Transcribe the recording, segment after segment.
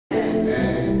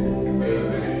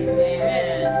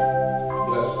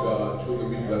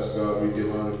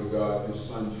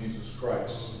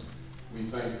Christ. We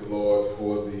thank the Lord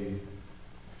for the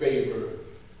favor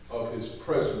of his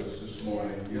presence this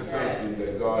morning. We thank him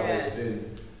that God has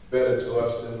been better to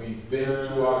us than we've been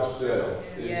to ourselves.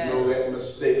 It is no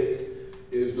mistake.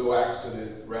 It is no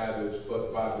accident. Rather, it's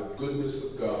but by the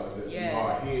goodness of God that we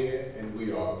are here and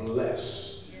we are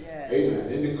blessed.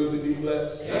 Amen. Isn't it good to be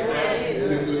blessed?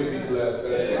 Isn't it good to be blessed?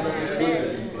 That's right. It's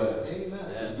good to be blessed.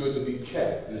 It's good to be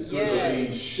kept. It's good to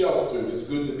be sheltered. It's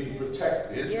good to be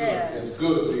protected. It's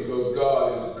good because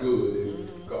God is good.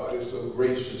 And God is so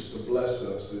gracious to bless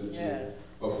us and to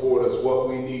afford us what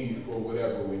we need for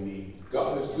whatever we need.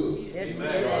 God is good.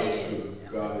 God is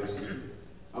good. God is good.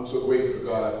 I'm so grateful to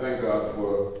God. I thank God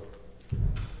for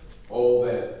all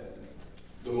that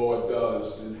the Lord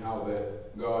does and how that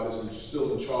God is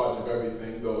still in charge of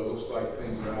everything, though it looks like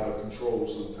things are out of control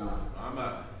sometimes.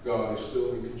 God is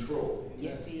still in control.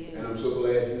 Yes, he is. And I'm so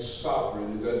glad he's sovereign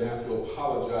and doesn't have to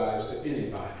apologize to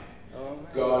anybody.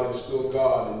 God is still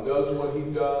God and does what he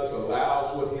does,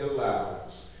 allows what he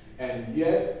allows. And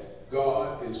yet,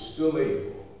 God is still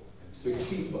able to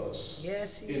keep us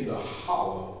in the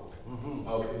hollow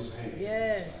of his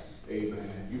hand.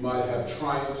 Amen. You might have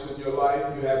triumphs in your life.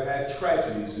 You have had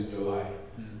tragedies in your life.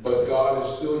 But God is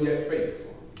still yet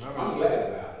faithful. I'm glad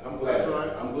about it. I'm glad.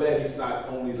 I'm glad he's not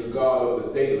only the God of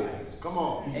the daylight. Come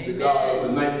on. He's the God of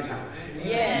the nighttime.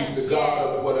 He's the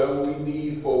God of whatever we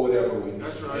need for whatever we need.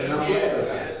 That's right. And I'm glad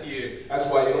about it. That's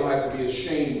why you don't have to be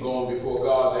ashamed going before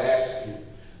God to ask him.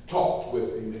 Talk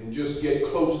with him and just get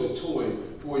closer to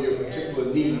him for your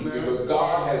particular need. Because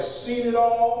God has seen it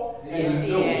all and he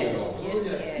knows it all.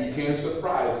 You can't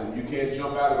surprise him. You can't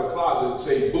jump out of a closet and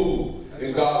say, boo,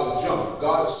 and God will jump.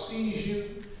 God sees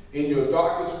you in your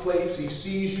darkest place. He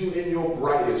sees you in your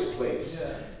brightest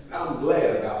place. And I'm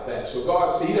glad about that. So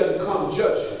God said he doesn't come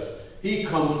judging. He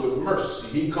comes with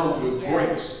mercy. He comes with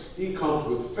grace. He comes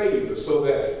with favor so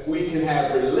that we can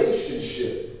have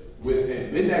relationship with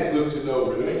him. Isn't that good to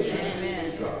know? Relationship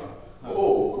with God.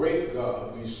 Oh, great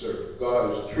God we serve.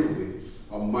 God is truly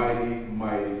a mighty,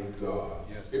 mighty God.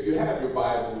 If you have your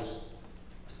Bibles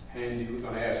handy, we're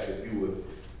going to ask that you would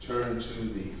turn to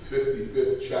the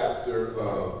 55th chapter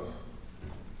of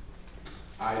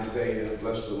Isaiah.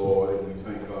 Bless the Lord, and we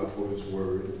thank God for his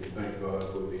word. We thank God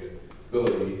for the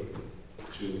ability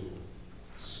to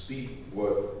speak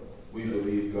what we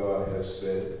believe God has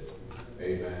said.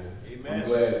 Amen. I'm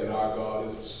glad that our God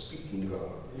is a speaking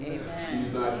God.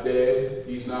 He's not dead.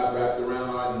 He's not wrapped around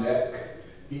our neck.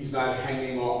 He's not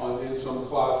hanging in some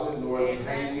closet, nor is he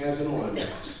hanging as an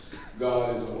ornament.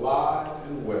 God is alive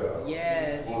and well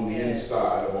on the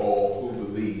inside of all who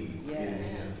believe in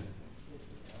him.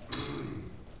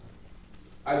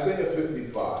 Isaiah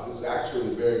 55 is actually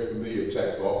a very familiar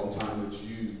text. Oftentimes it's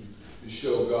used to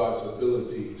show God's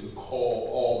ability to call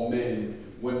all men,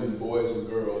 women, boys, and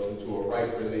girls into a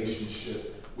right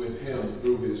relationship with him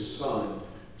through his Son,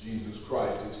 Jesus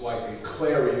Christ. It's like a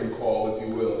clarion call, if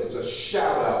you will. It's a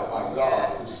shout out by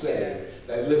God to say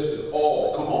that, listen,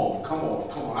 come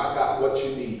on, I got what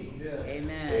you need.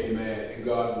 Amen. And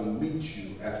God will meet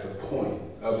you at the point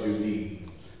of your need.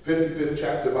 55th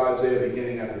chapter of Isaiah,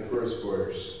 beginning at the first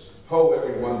verse. Ho,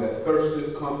 everyone that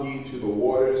thirsteth, come ye to the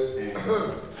waters, and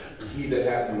he that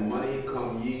hath no money,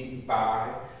 come ye,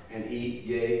 buy and eat,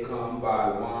 yea, come buy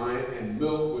wine and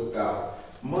milk without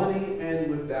money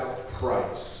and without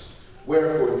price.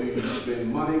 Wherefore do you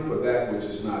spend money for that which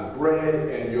is not bread,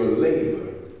 and your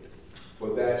labor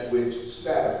for that which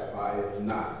satisfieth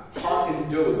not? Hearken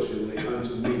diligently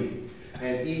unto me,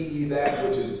 and eat ye that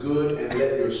which is good, and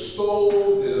let your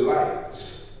soul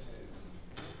delight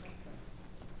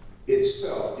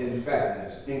itself in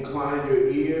fatness. Incline your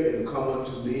ear and come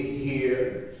unto me,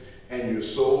 hear, and your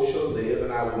soul shall live,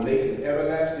 and I will make an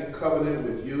everlasting covenant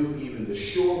with you, even the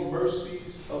sure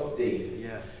mercies of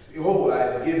David. Behold, I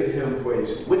have given him for a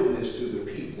witness to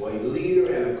the people, a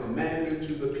leader and a commander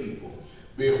to the people.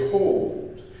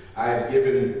 Behold, I have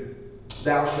given,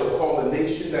 thou shalt call a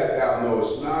nation that thou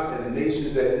knowest not, and the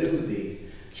nations that knew thee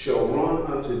shall run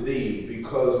unto thee,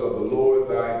 because of the Lord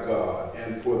thy God,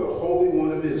 and for the Holy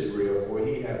One of Israel, for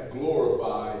he hath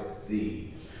glorified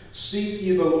thee. Seek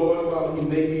ye the Lord while he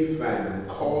may be found.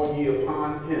 Call ye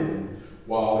upon him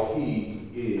while he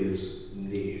is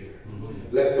near.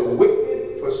 Let the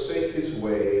wicked forsake his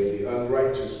way, and the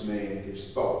unrighteous man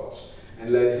his thoughts.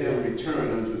 And let him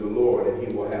return unto the Lord, and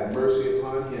he will have mercy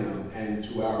upon him, and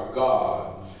to our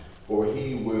God, for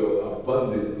he will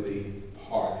abundantly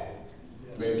pardon.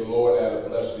 May the Lord add a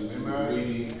blessing to the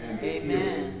reading and the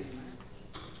hearing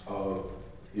of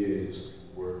his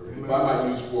word. If I might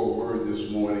use for a word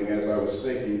this morning, as I was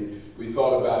thinking, we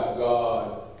thought about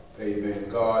God Amen.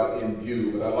 God in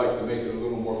view. But I'd like to make it a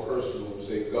little more personal and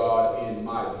say God in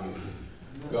my view.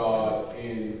 God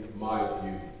in my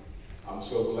view. I'm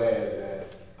so glad that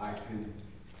I can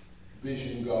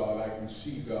vision God. I can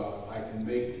see God. I can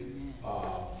make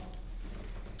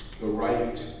the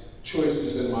right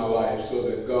choices in my life so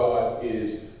that God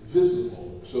is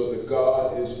visible, so that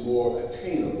God is more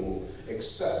attainable,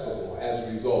 accessible as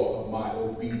a result of my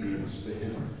obedience to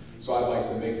him. So I'd like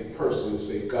to make it personal and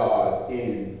say God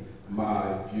in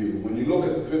my view. When you look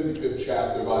at the 55th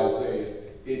chapter of Isaiah,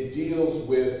 it deals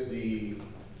with the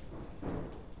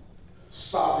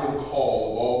sovereign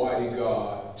call of Almighty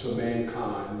God to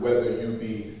mankind, whether you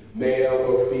be male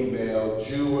or female,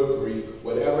 Jew or Greek,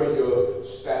 whatever your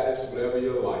status, whatever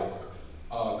your life,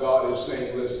 God is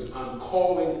saying, listen, I'm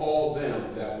calling all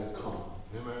them that would come.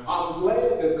 Amen. I'm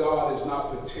glad that God is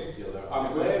not particular.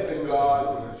 I'm glad that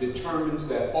God determines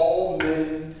that all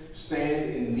men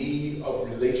stand in need of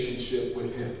relationship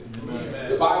with him. Amen.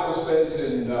 The Bible says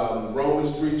in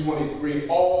Romans 3:23,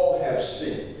 all have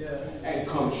sinned and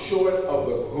come short of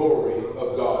the glory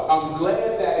of God. I'm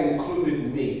glad that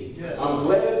included me. Yes. I'm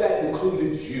glad that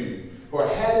included you. For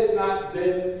had it not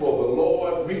been for the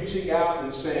Lord reaching out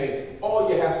and saying, all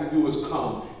you have to do is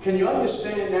come. Can you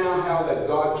understand now how that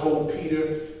God told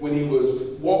Peter when he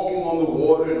was walking on the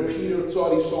water and Peter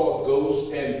thought he saw a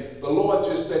ghost, and the Lord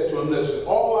just said to him, listen,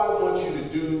 all I want you to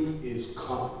do is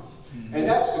come. And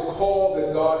that's the call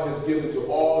that God has given to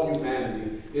all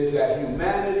humanity, is that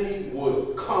humanity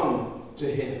would come to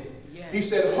him. Yes. He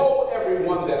said, ho,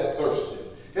 everyone that thirsteth.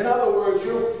 In other words,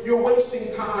 you're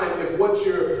wasting time if what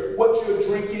you're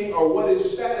drinking or what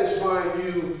is satisfying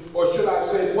you, or should I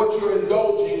say what you're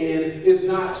indulging in, is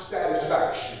not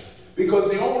satisfaction.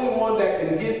 Because the only one that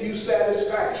can give you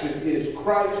satisfaction is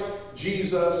Christ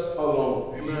Jesus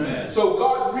alone. Amen. So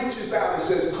God reaches out and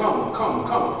says, come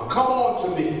on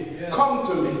to me. Yeah. Come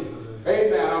to me.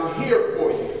 Amen. I'm here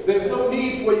for you. There's no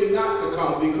need for you not to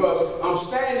come, because I'm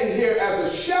standing here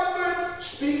as a shepherd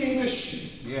speaking to sheep.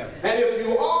 Yeah. And if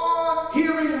you are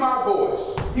hearing my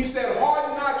voice, he said,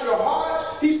 harden not your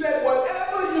hearts. He said,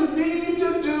 whatever you need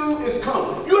to do is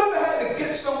come. You ever had to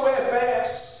get somewhere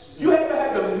fast? You ever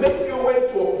had to make your way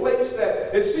to a place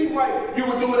that it seemed like you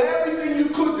were doing everything you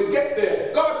could to get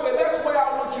there? God said, that's where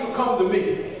I want you to come to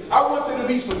me. I want there to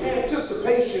be some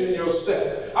anticipation in your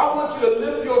step. I want you to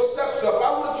lift your steps up.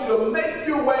 I want you to make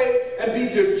your way and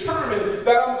be determined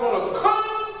that I'm going to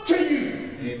come to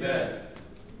you. Amen.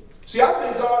 See, I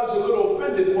think God is a little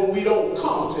offended when we don't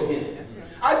come to him.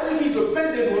 I think he's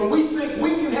offended when we think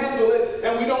we can handle it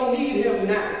and we don't need him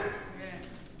now.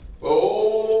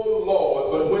 Oh,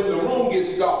 Lord, but when the room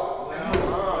gets dark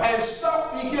and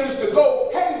stuff begins to go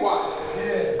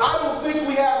haywire, I don't think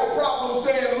we have a problem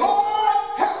saying,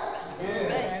 Lord, help me.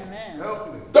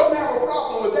 Help me. Don't have a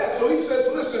problem with that. So he says,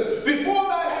 listen, before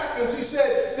that happens, he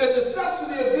said, the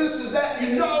necessity of this is that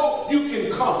you know you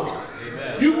can come.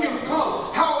 Amen. You can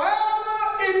come. However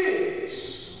it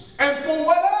is, and for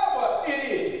whatever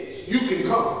it is, you can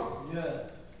come. Yeah.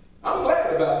 I'm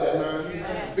glad about that, man.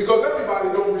 Yeah. Because everybody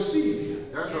don't receive you.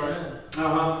 That's right.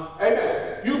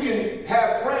 Amen. You can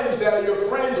have friends that are your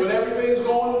friends when everything's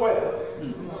going well.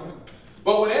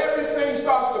 But when everything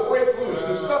starts to break loose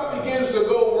and stuff begins to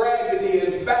go raggedy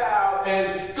and foul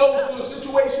and goes to a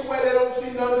situation where they don't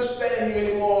seem to understand you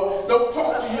anymore, don't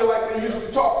talk to you like they used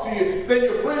to talk to you, then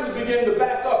your friends begin to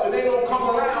back up and they don't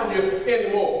come around you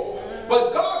anymore.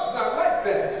 But God's not like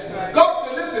that. God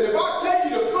said, listen, if I tell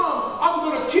you to come, I'm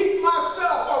going to keep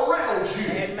myself around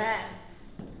you. Amen.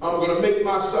 I'm going to make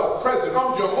myself present.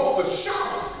 I'm Jehovah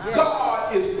Shammah.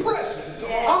 God is present.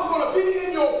 I'm going to be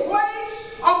in your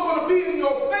place. I'm going to be in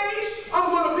your face.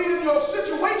 I'm going to be in your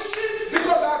situation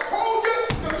because I told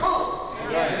you to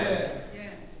come. Yes.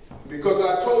 Because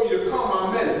I told you to come,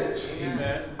 I meant it.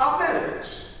 Amen. I meant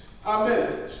it. I meant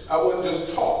it. I wasn't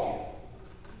just talking.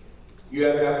 You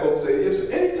ever have folks say,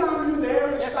 listen, anytime you're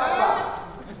there, stop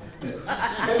by.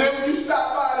 And then when you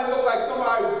stop by, it look like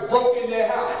somebody broke in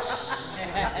their house.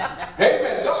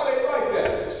 Amen. God ain't like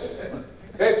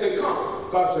that. They say, come.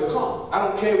 God said, come. I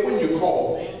don't care when you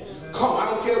call me. Come. I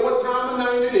don't care what time of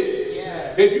night it is.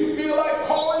 Yeah. If you feel like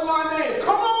calling my name,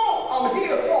 come on. I'm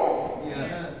here for you.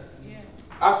 Yeah. Yeah.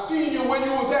 I seen you when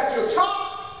you was at your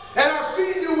top, and I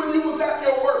seen you when you was at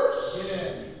your worst.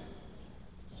 Yeah.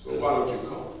 So why don't you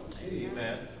come?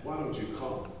 Amen. Why don't you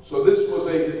come? So this was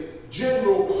a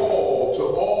general call to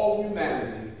all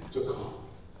humanity to come.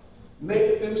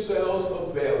 Make themselves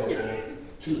available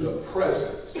to the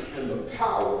presence and the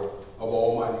power of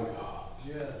Almighty God.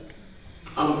 Yeah.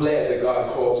 I'm glad that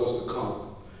God calls us to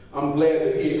come. I'm glad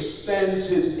that he extends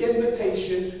his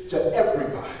invitation to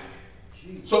everybody.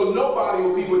 So nobody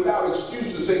will be without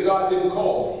excuse and say, God didn't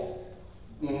call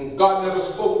me. God never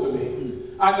spoke to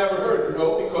me. I never heard it.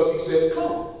 No, because he says,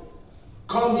 come.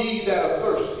 Come ye that are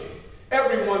thirsty.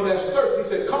 Everyone that's thirsty, he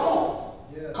said, come on.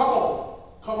 Come on.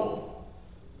 Come on.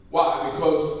 Why?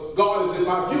 Because God is in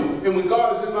my view. And when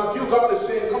God is in my view, God is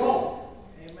saying, come on.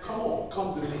 Amen. Come on.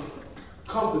 Come to me.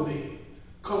 Come to me.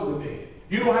 Come to me.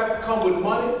 You don't have to come with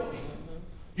money.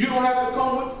 You don't have to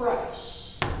come with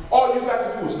price. All you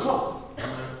got to do is come.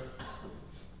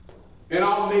 And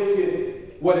I'll make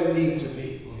it what it needs to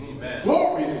be. Amen.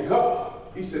 Glory to God.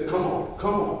 He said, come on,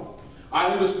 come on. I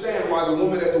understand why the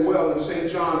woman at the well in St.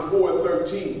 John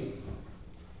 4:13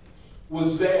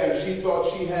 was there, and she thought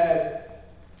she had,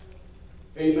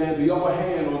 amen, the upper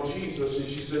hand on Jesus. And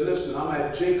she said, listen, I'm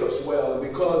at Jacob's well, and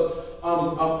because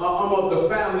I'm of the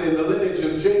family and the lineage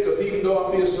of Jacob, even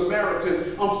though I'm a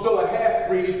Samaritan, I'm still a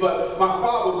half-breed, but my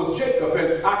father was Jacob,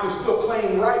 and I can still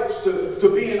claim rights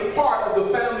to being a part of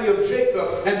the family of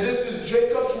Jacob, and this is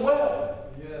Jacob's well.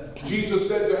 Jesus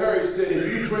said to her, he said, if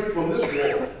you drink from this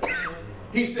water,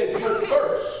 he said, you'll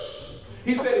thirst.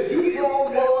 He said, if you draw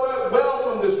water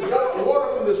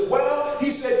from this well, he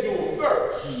said, you will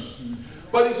thirst.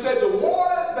 But he said, the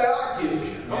water that I give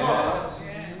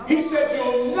you, he said,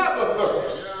 you'll never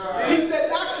thirst. He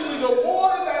said, actually, the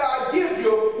water that I give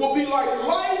you will be like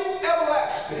life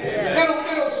everlasting.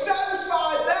 It'll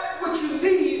satisfy that which you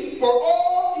need for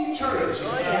all eternity.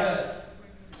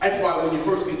 That's why when you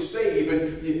first get saved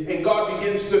and God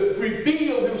begins to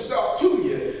reveal himself to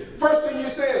you, first thing you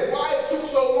say is, why it took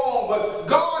so long? But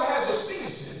God has a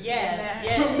season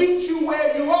to meet you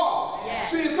where you are.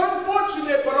 See, it's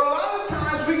unfortunate, but a lot of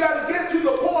times we got to get to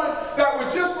the point that we're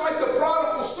just like the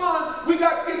prodigal son. We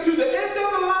got to get to the end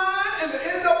of the line and the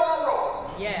end of our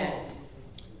rope.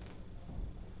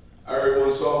 I heard one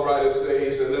songwriter say,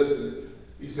 he said, listen,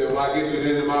 he said, when I get to the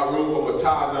end of my rope, I'm going to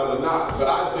tie another knot. But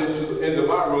I've been to the end of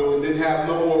my rope and didn't have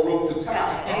no more rope to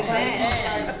tie.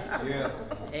 Amen.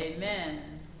 Amen.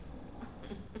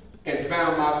 And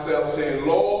found myself saying,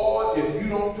 Lord, if you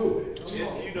don't do it.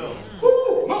 If you don't.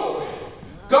 Whoo, Lord.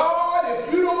 God,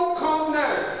 if you don't come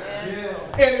now.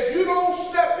 And if you don't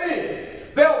step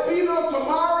in, there'll be no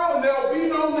tomorrow and there'll be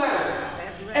no now.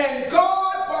 And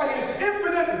God, by his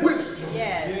infinite wisdom,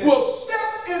 will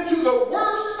step into the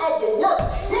worst of the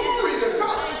worst. Glory to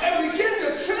God. And begin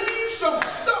to change some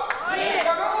stuff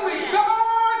that only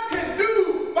God can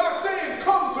do by saying,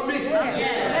 come to me.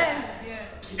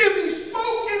 If he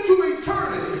spoke into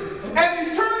eternity,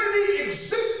 and eternity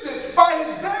existed by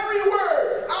his very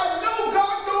word, I know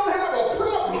God don't have a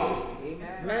problem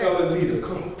telling me to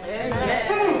come.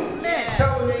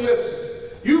 Telling me, listen,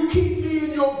 you keep me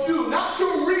in your view, not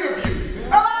your rear view.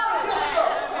 Yes, sir.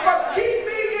 But keep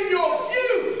me in your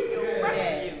view.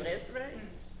 That's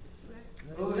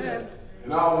right.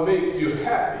 And I'll make you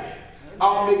happy.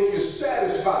 I'll make you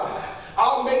satisfied.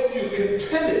 I'll make you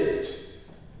contented.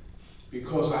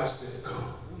 Because I said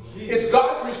come. It's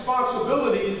God's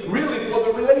responsibility really for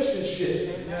the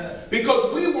relationship.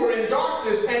 Because we were in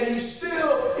darkness and he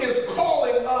still is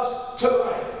calling us to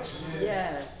light.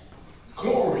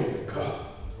 Glory to God.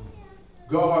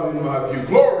 God in my view.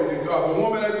 Glory to God. The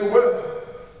woman at the well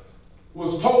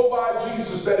was told by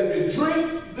Jesus that if you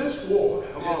drink this water,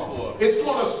 it's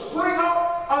going to spring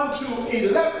up unto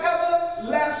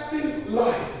everlasting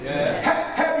life.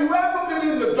 Have you ever been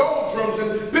in the doldrums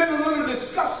and been a little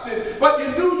disgusted, but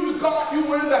you knew you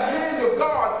were in the hand of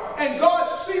God, and God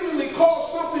seemingly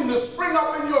caused something to spring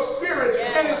up in your spirit,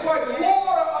 and it's like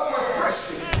water of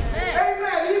refreshing.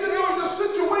 Amen. Even though your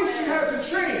situation hasn't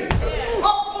changed,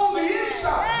 up on the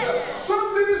inside,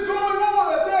 something is going on.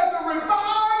 That there's a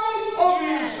revival on the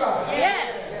inside.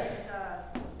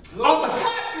 I'm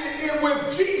happy with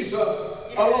Jesus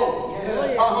alone.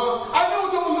 I know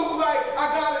it don't look like I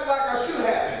got it like I should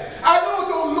have it. I know it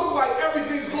don't look like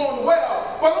everything's going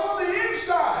well, but on the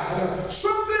inside,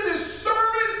 something is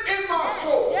stirring in my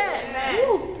soul.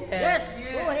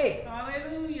 Go ahead.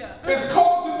 Hallelujah. It's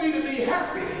causing me to be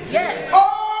happy.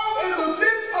 All in the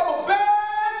midst of a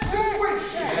bad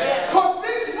situation. Because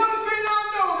this one thing I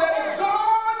know, that if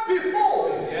God before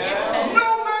me, no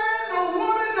man, no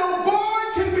woman, no boy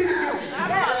can be against me.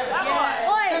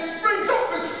 It springs up.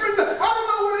 I don't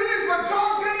know what it is, but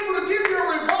God's able to give you a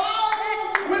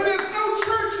revival when there's no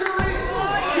church you're in.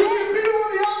 You can be on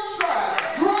the outside,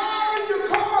 driving your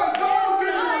car, and God will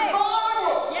give you a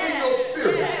revival in your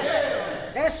spirit.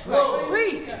 That's right.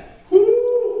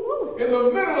 In the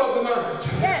middle of the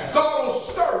night, God will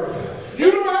stir you.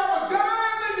 You don't have a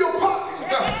dime in your pocket,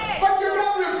 but you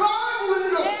got revival in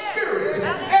your spirit.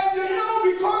 And you know,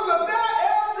 because of that,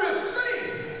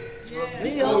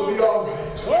 everything will be all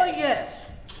right. Oh, yes.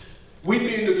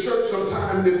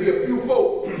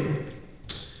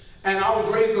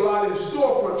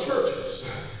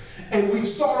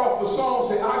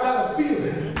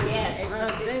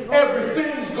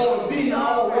 be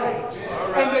all right.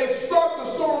 And they start the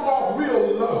song off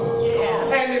real low.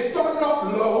 And they started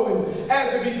off low, and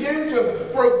as it began to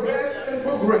progress and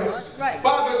progress,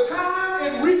 by the time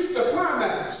it reached the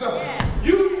climax,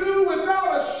 you knew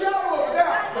without a shadow of a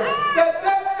doubt that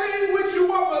that thing which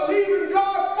you were believing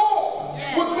God for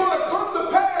was going to come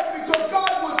to pass, because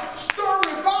God would stir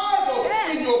revival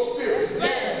in your spirit.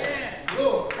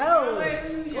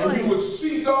 And you would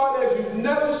see God as you've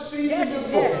never seen him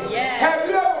before. Have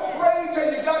you ever prayed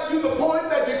till you got to the point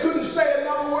that you couldn't say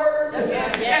another word?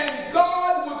 And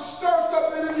God would stir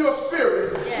something in your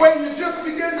spirit where you just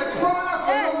began to cry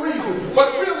for no reason,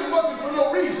 but it really wasn't for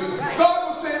no reason. God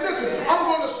was saying, listen, I'm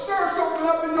going to stir something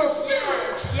up in your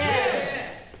spirit.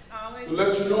 To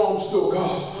let you know I'm still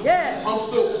God. I'm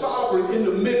still sovereign in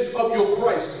the midst of your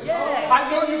crisis. I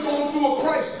know you're going through a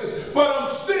crisis, but I'm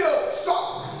still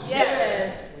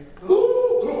sovereign.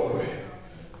 Ooh, glory.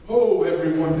 Oh,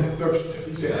 everyone that thirsted,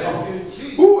 he said, come.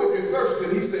 Ooh, if you're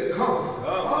thirsty, he said, come.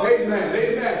 Amen,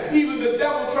 amen. Even the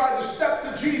devil tried to step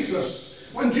to Jesus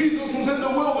when Jesus was in the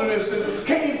wilderness and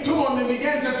came to him and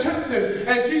began to tempt him.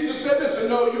 And Jesus said, listen,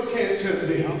 no, you can't tempt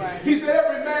me. He said,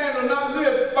 every man will not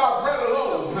live by bread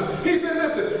alone. He said,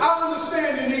 listen, I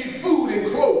understand you need food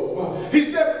and clothes. He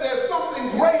said, but there's something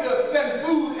greater than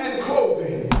food and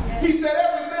clothing. He said,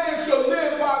 every man shall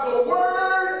live by the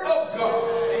word of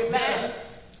God.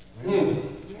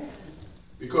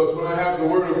 Because when I have the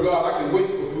word of God, I can wait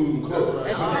for food and clothes.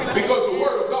 Because the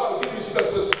word of God will give me the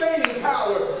sustaining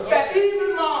power that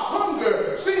even my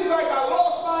hunger seems like I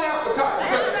lost my appetite.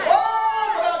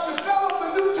 Oh, but I've developed a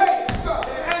new taste.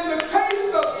 And the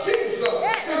taste of Jesus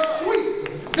is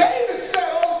sweet. David said,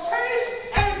 oh, taste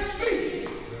and see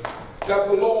that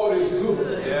the Lord is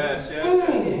good. That's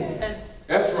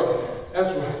right.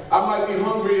 That's right. I might be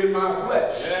hungry in my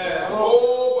flesh.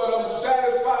 Oh, but I'm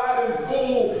satisfied and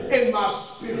full in my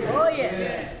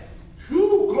spirit.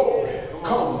 Whew, glory.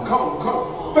 Come, come,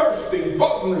 come. Thirsting,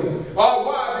 bubbling.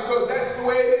 Why? Because that's the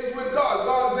way it is with God.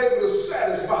 God is able to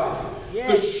satisfy you.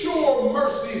 The sure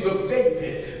mercies of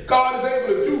David. God is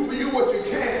able to do for you what you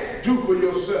can't do for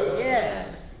yourself.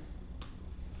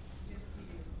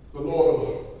 The Lord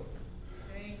will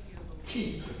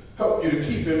help you to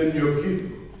keep him in your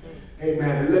view.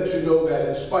 Amen. And let you know that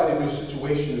in spite of your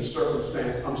situation and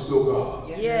circumstance, I'm still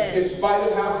God. In spite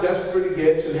of how desperate it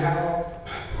gets and how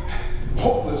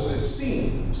hopeless it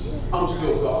seems, I'm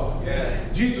still God.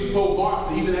 Jesus told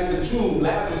Martha, even at the tomb,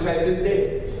 Lazarus had been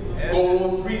dead. Going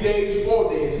on 3 days, 4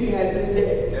 days, he had been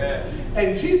dead.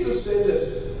 And Jesus said,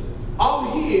 listen,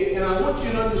 I'm here, and I want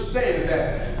you to understand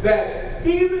that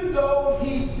even though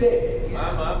he's dead,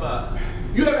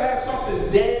 you ever had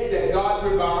something dead that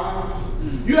God revived?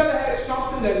 You ever had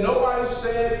something that nobody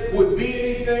said would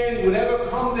be anything, would ever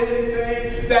come to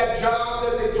anything? That job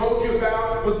that they told you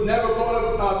about was never going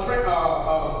to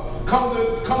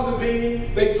come to be.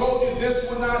 They told you this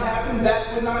would not happen,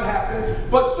 that would not happen.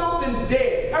 But something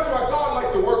dead. That's why God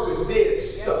likes to work with dead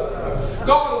stuff.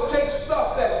 God will take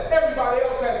stuff that everybody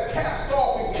else has cast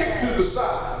off and kicked to the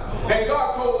side. And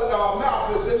God told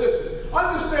Malcolm, said, listen,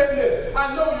 understand this.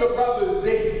 I know your brother is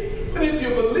dead. But if you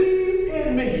believe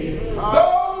in me,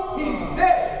 though he's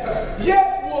dead,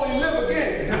 yet will he live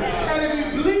again. And if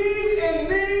you believe in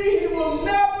me, he will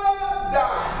never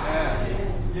die.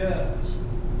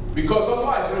 Because of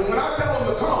life. And when I tell him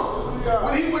to come,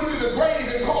 when he went to the grave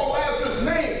and called Lazarus'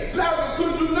 name, Lazarus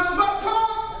couldn't do nothing but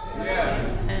come.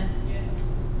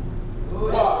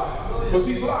 Why? Because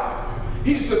he's life.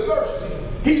 He's the thirsty.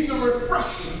 He's the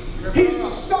refreshing. He's the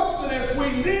sustenance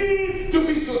we need to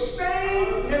be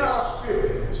sustained in our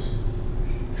spirit.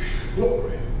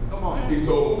 Glory. Come on. He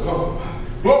told him, come.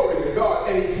 Glory to God.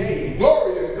 And he came.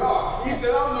 Glory to God. He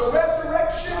said, I'm the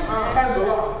resurrection and the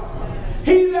life.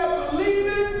 He that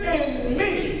believeth in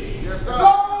me,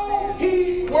 though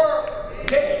he were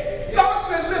dead. God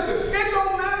said, listen, it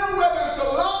don't matter whether it's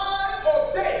alive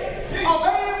or dead. I'm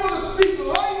able to speak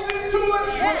life into it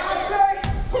when I say,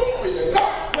 glory to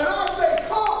God. When I say,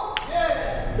 come,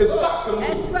 it's got to move.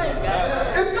 That's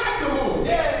right. It's got to move.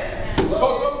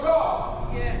 Because I'm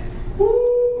God.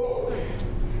 Woo.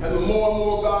 And the more and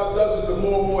more God does it, the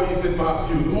more and more he's in my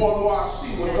view. The more and more I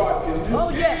see what God can do.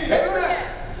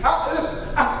 Amen. I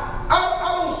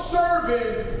don't serve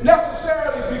him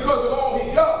necessarily because of all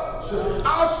he does.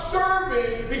 I serve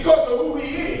him because of who he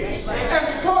is. And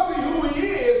because of who he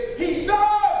is, he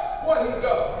does what he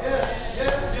does.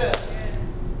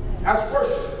 That's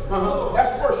worship.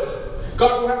 That's worship.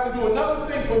 God will have to do another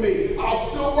thing for me. I'll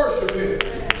still worship him.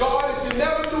 God, if you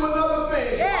never do another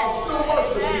thing, I'll still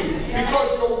worship you. Because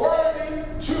you're worthy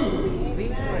to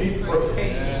be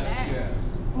praised.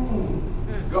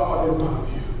 God in my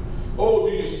view.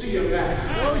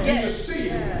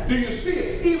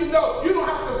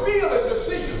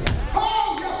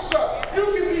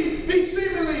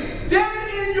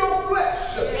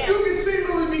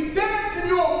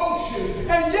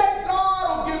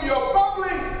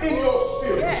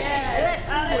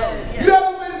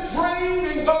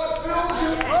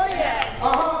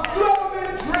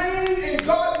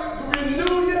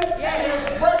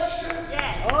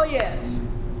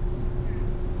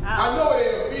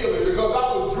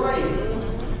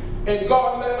 And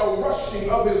God let a rushing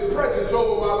of his presence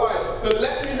over my life to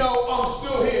let me know I'm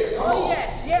still here. Come on.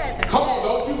 Yes, yes. Come on,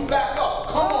 don't you back up.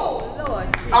 Come on. Lord.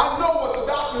 I know what the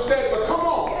doctor said, but come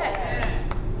on. Yes.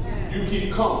 You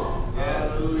keep coming.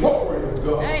 Yes. Glory to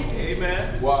God. Thank you.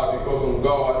 Amen. Why? Because on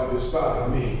God and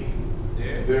beside me,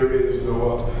 Yeah. there is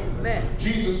no other. Amen.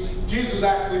 Jesus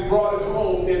actually brought it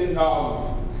home in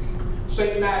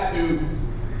St. Matthew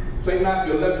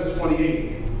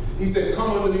 11:28. He said, come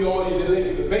unto me all ye that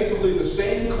labor. Basically the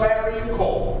same clarion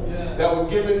call that was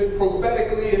given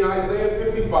prophetically in Isaiah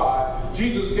 55,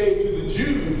 Jesus gave to the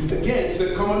Jews again. He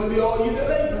said, come unto me all ye that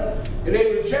labor. And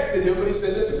they rejected him, but he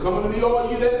said, listen, come unto me all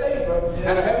ye that labor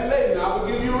and are heavy laden, I will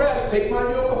give you rest. Take my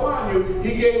yoke upon you.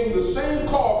 He gave them the same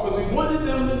call because he wanted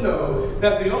them to know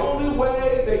that the only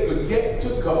way they could get to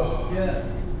God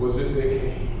was if they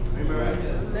came.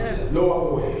 Amen. No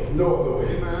other way. No other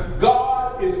way. Amen.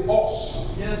 God is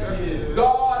awesome. Yes, he is.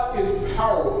 God is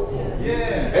powerful.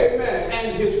 Yeah. Amen.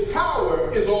 And his power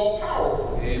is all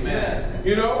powerful. Amen.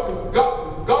 You know,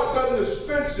 God doesn't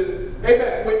dispense it.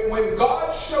 Amen. When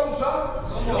God shows up,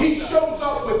 he shows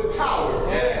up with power.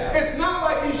 Yeah. It's not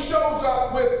like he shows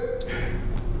up with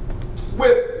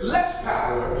less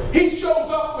power. He shows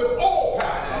up with all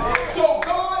power. So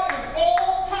God is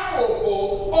all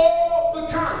powerful all the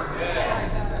time.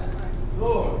 Yes.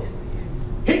 Lord.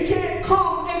 He can't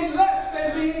come any less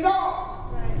than being God.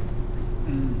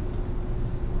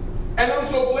 And I'm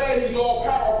so glad he's all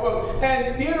powerful.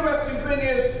 And the interesting thing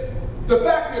is, the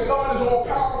fact that God is all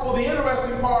powerful, the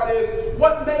interesting part is,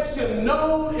 what makes him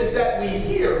known is that we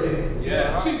hear him.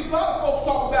 Yeah. See, a lot of folks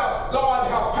talk about God,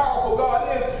 how powerful God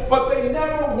is, but they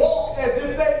never walk as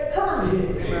if they heard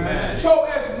him. Amen. So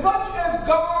as much as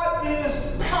God is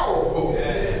powerful,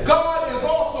 God is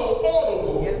also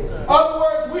audible. Yes, sir. In other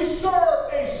words, we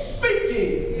serve a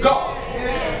speaking God.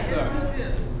 Yes, sir.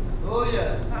 Oh,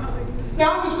 yeah.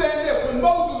 Now understand this, when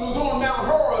Moses was on Mount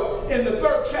Horeb in the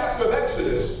 3rd chapter of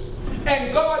Exodus,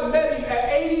 and God met him at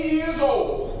 80 years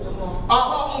old,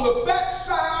 on the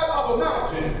backside of a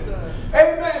mountain,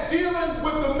 amen, dealing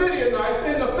with the Midianites,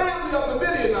 in the family of the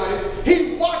Midianites,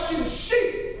 he watching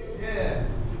sheep. Yeah.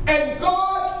 And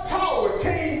God's power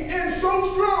came in so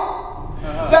strong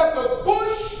that the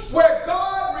bush where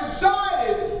God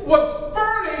resided was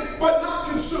burning but not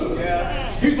consumed.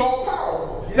 Yeah. He's all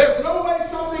powerful. There's no way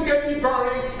something can be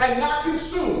burning and not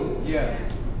consumed. Yes.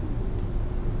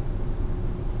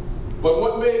 But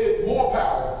what made it more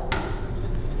powerful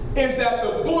is that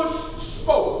the bush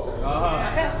spoke.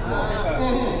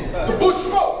 The bush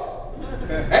spoke.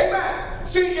 Amen.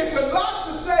 See, it's a lot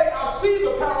to say, I see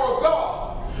the power of God.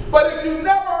 But if you never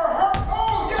heard,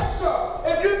 oh yes sir,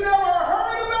 if you never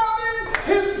heard about him,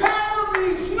 his power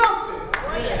means nothing.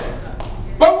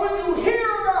 But when you hear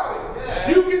about it,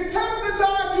 you can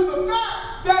testify to the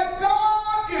fact that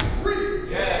God is real.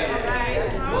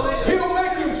 He'll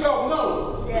make himself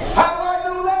known. How do I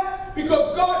know that?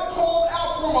 Because God called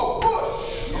out from a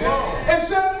bush and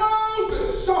said,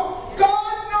 Moses,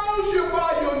 God knows you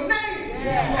by your name.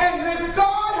 And then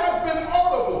God has been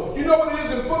audible. You know what it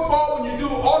is in football when you do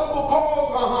audible calls?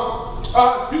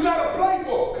 You got a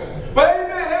playbook. But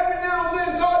amen, every now and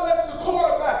then God lets the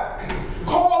quarterback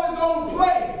call his own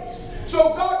plays.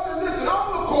 So God said, listen,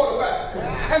 I'm the quarterback.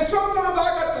 And sometimes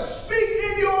I got to speak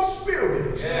in your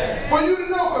spirit for you to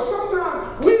know, because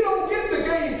sometimes we don't get the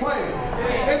game plan.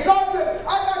 And God said,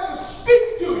 I got to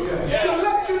speak to you to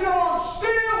let you know I'm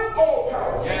still all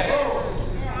powerful.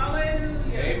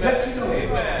 Let you know it.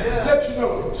 Let you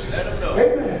know it. Let him know.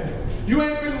 Amen. You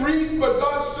ain't been reading, but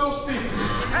God's still speaking.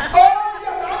 Oh,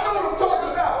 yes, I know what I'm talking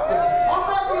about. I'm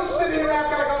not going to sit here and act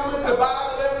like I'm with the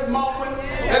Bible every moment.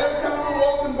 And every time I'm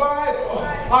walking by,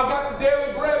 I got the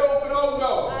daily bread open. Oh,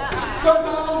 no.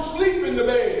 Sometimes I'm asleep in the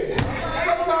bed.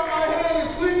 Sometimes my hand is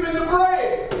asleep in the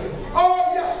bread.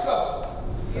 Oh, yes, sir.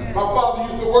 My father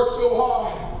used to work so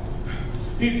hard.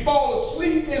 He'd fall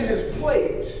asleep in his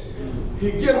plate.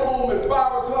 He'd get home at 5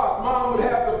 o'clock. Mom would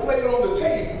have the plate on the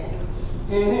table.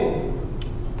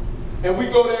 And we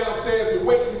go downstairs and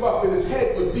wake him up, and his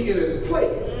head would be in his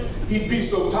plate. He'd be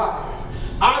so tired.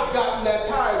 I've gotten that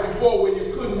tired before where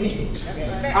you couldn't eat.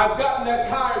 I've gotten that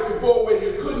tired before where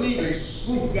you couldn't even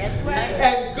sleep.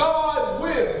 And God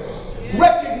will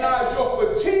recognize your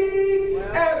fatigue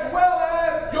as well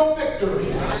as your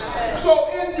victories. So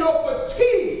in your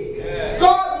fatigue,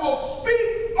 God will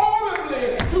speak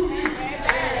audibly to you.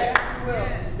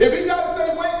 If he got to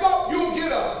say wake up, you'll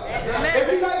get up. If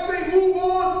he got to say move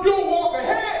on, you'll walk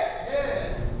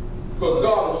ahead. Because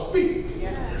God will speak.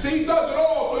 See, he does it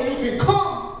all so you can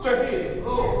come to him.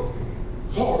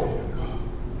 Glory to God.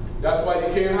 That's why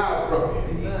you can't hide from it.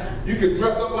 You can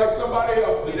dress up like somebody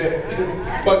else today.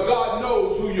 But God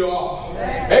knows who you are.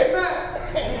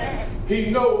 Amen.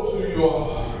 He knows who you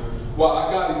are. Well,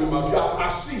 I got him in my view. I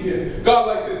see him. God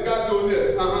like this. God doing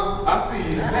this. I see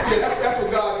you. Yeah, that's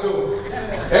what God doing.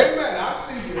 Amen. I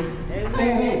see you.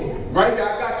 Amen. Right there,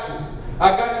 I got you.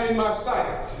 I got you in my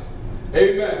sight.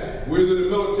 Amen. We was in the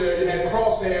military. You had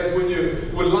crosshairs when you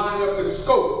would line up and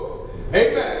scope.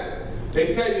 Amen.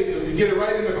 They tell you if you get it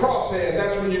right in the crosshairs,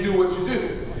 that's when you do what you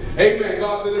do. Amen.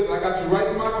 God said, listen, I got you right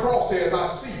in my crosshairs. I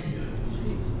see you.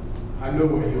 I know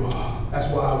where you are. That's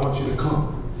why I want you to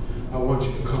come. I want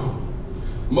you to come.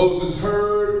 Moses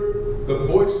heard the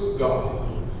voice of God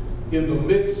in the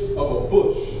midst of a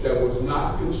bush that was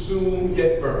not consumed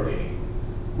yet burning.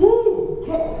 Woo!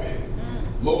 Glory.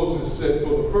 Moses said,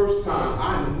 for the first time,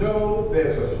 I know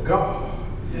there's a God.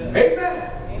 Yeah. Amen.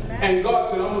 And God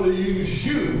said, I'm going to use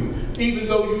you even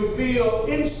though you feel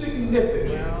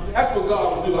insignificant. That's what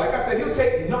God will do. Like I said, he'll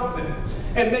take nothing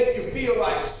and make you feel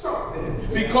like something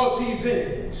because he's in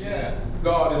it. Yeah.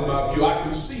 God, in my view, I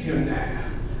can see him now.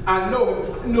 I know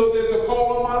him. I know there's a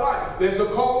call on my life. There's a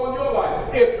call on your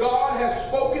life. If God has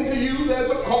spoken to you, there's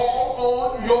a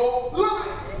call on your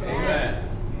life. Amen.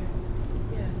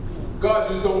 God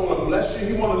just don't want to bless you.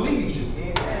 He want to lead you.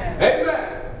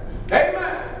 Amen.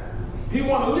 Amen. He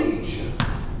want to lead you.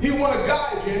 He want to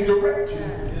guide you and direct you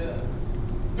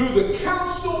through the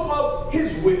counsel of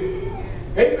his will.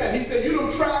 Amen. He said, you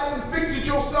done tried and fixed it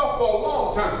yourself for a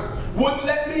long time. Wouldn't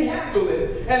let me handle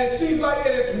it. And it seems like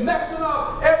it is messing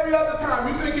up every other time.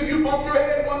 You think if you bumped your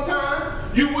head one time,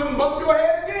 you wouldn't bump your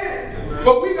head again.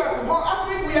 But we got some, I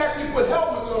think we actually put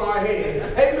helmets on our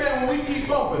head. Amen. When we keep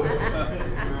bumping.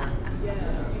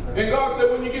 And God said,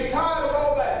 when you get tired of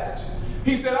all that,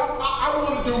 he said, I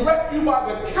want to direct you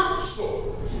by the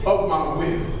counsel of my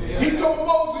will. He told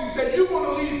Moses, he said, you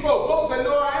want to lead folks. Moses said,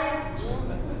 no, I ain't.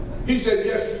 He said,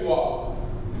 yes, you are.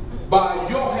 By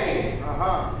your hand,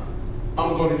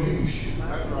 I'm going to use you.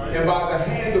 That's right. And by the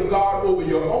hand of God over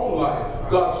your own life,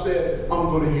 God said,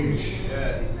 I'm going to use you.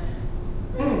 Yes.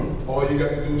 All you got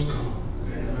to do is come.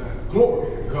 Amen.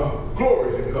 Glory to God.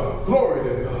 Glory to God. Glory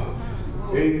to God.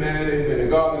 Amen. Amen.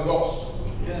 God is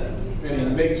awesome. Yes. And he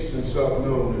makes himself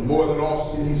known. And more than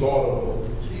awesome, he's audible.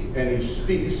 And he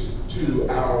speaks to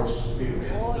our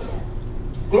spirits.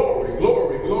 Glory,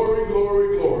 glory, glory,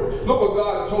 glory, glory. Look what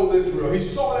God told Israel. He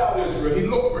sought out Israel. He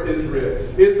looked for Israel.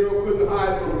 Israel couldn't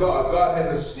hide from God. God had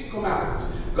to seek them out.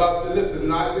 God said, listen,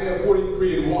 in Isaiah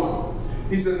 43:1,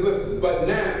 he said, listen, but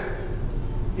now,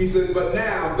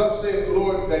 thus saith the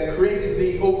Lord that created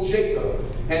thee, O Jacob,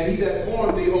 and he that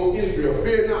formed thee, O Israel,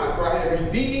 fear not, for I have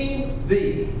redeemed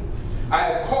thee. I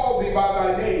have called thee by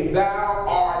thy name, thou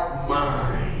art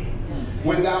mine.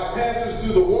 When thou passest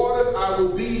through the waters, I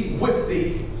will be with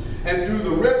thee. And through the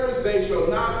rivers, they shall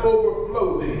not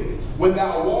overflow thee. When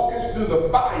thou walkest through the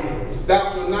fire, thou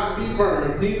shalt not be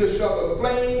burned, neither shall the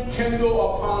flame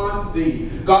kindle upon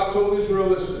thee. God told Israel,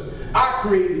 listen, I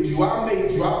created you, I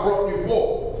made you, I brought you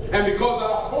forth. And because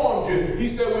I formed you, he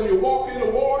said, when you walk in the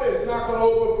water, it's not going to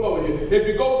overflow you. If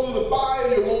you go through the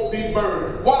fire, you won't be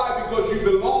burned. Why? Because you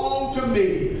belong to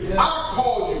me. Yeah. I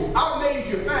called you. I made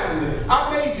you family.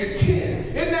 I made you kin.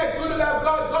 Isn't that good about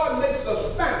God? God makes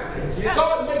us family. Yeah.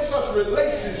 God makes us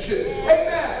relationship.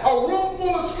 Amen. A room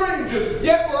full of strangers,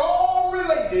 yet we're all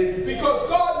related because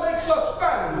God makes us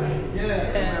family.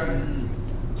 Yeah.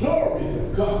 Glory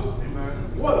to God.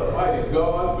 What a mighty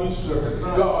God we serve.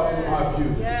 God in my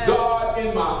view. God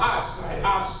in my eyesight.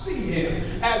 I see him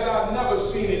as I've never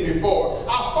seen him before.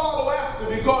 I follow after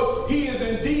because he is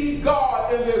indeed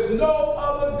God and there's no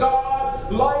other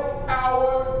God like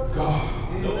our God.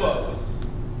 No other.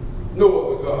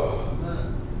 No other God.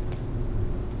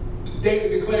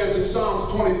 David declares in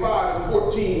Psalms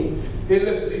 25:14,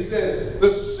 he says,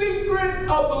 the secret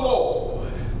of the Lord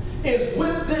is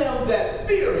with them that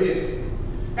fear him,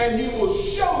 and he will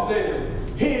show them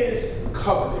his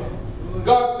covenant.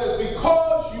 God says,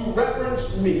 because you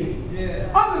reverence me.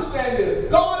 Yeah. Understand this.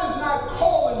 God is not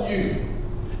calling you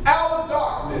out of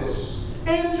darkness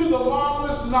into the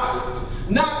marvelous night,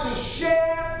 not to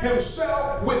share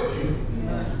himself with you.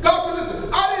 Yeah. God said, listen,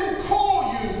 I didn't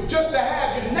call you just to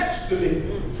have you next to me.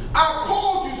 I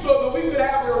called you so that we could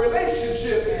have a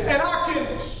relationship and I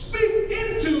can speak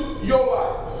into your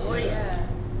life. Oh, yeah.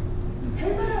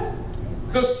 Amen.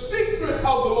 The secret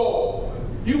of the Lord.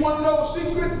 You want to know a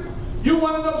secret? You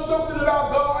want to know something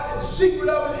about God? The secret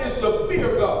of it is to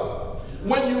fear God.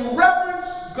 When you reverence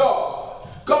God,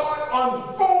 God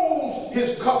unfolds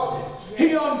his covenant.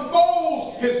 He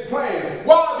unfolds his plan.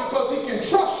 Why? Because he can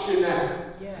trust you now.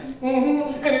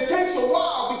 And it takes a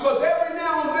while because every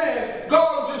now and then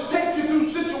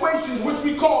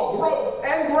call growth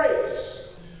and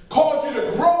grace, cause you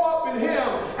to grow up in him,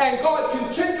 and God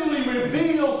continually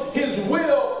reveals his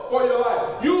will for your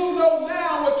life. You'll know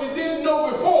now what you didn't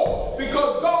know before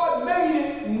because God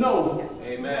made it known.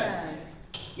 Amen.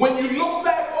 When you look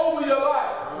back over your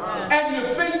life and you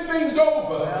think things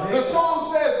over, the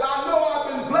song says, I know I've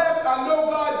been blessed, I know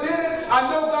God did it,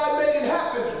 I know God made it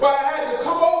happen, but I had to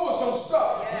come over some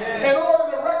stuff in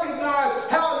order to recognize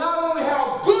how not only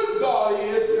how good God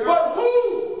is, but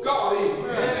who God is.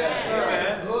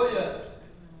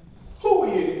 Who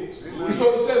he is.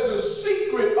 So he says the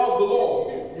secret of the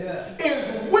Lord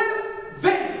is with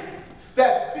them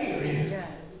that fear him.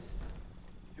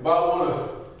 If I want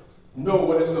to know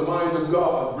what is the mind of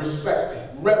God, respect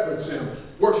him, reverence him,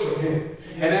 worship him.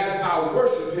 And as I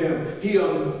worship him, he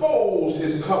unfolds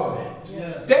his covenant.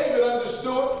 David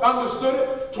understood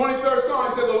it. 23rd Psalm,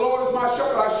 he said, the Lord is my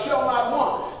shepherd, I shall not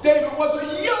want. David was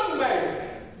a young man.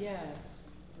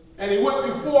 And he went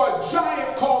before a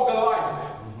giant called Goliath.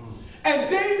 And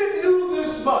David knew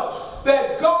this much,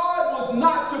 that God was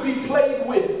not to be played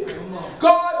with.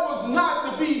 God was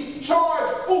not to be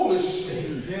charged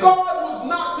foolishly. God was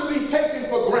not to be taken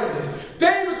for granted.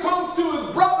 David comes to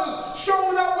his brothers,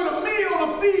 showing up with a meal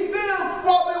to feed them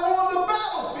while they were on the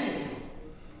battlefield.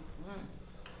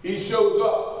 He shows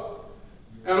up,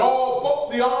 and all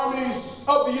the armies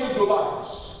of the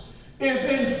Israelites is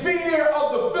in fear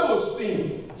of the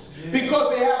Philistines because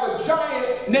they have a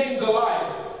giant named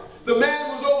Goliath. The man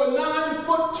was over 9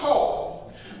 foot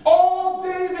tall. All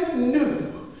David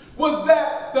knew was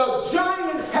that the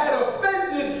giant had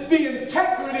offended the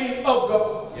integrity of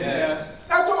God.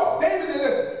 That's all. David did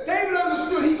this. David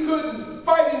understood he couldn't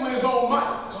fight him with his own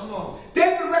might.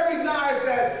 David recognized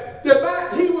that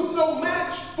he was no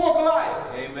match for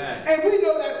Goliath. And we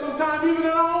know that sometimes even in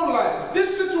our own life.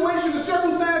 This situation, the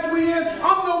circumstance we're in,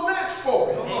 I'm no match for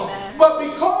it. But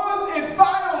because it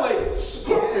violates,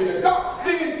 glory to God,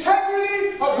 the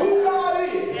integrity of who God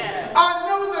is, I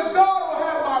know that God will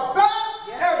have my back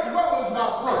as well as my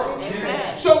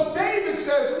front. So David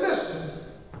says, listen,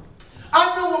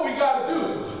 I know what we got to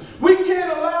do. We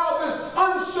can't allow this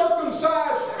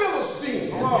uncircumcised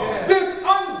Philistine, this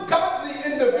ungodly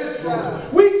individual,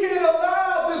 we can't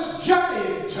allow this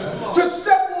giant to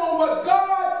step on what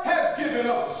God has given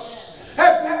us.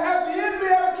 Has the enemy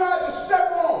ever tried to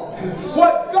step on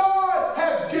what God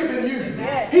has given you?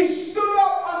 He stood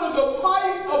up under the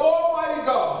might of Almighty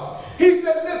God. He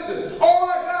said, listen, all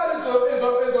I got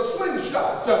is a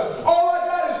slingshot. All I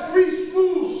got is 3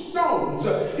 smooth stones.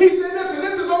 He said, listen,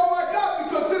 this is all I got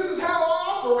because this is how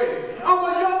I operate. I'm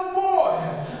a young boy.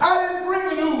 I didn't bring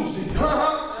an Uzi.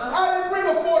 I didn't bring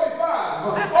a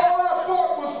 45. All I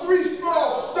bought was 3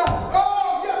 small stones.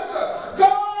 Oh, yes, sir.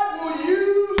 God will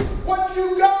use what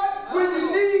you got when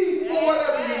you need for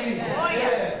whatever you need.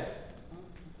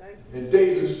 And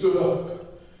David stood up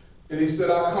and he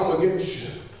said, I come against you.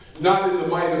 Not in the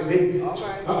might of David.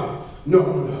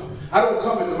 No. I don't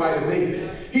come in the might of David.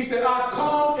 He said, I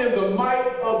come in the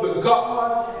might of the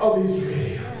God of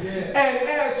Israel. And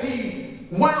as he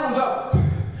wound up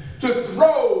to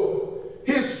throw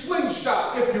his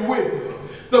slingshot, if you will,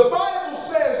 the Bible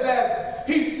says that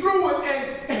he threw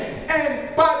it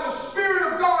and by the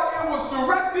Spirit of God, it was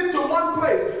directed to one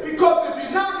place. Because if you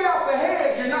knock out the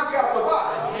head, you knock out the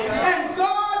body. And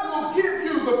God will give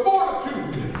you the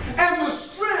fortitude and the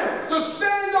strength to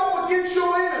stand up against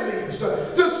your enemies,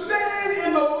 to stand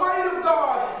in the might of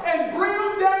God and bring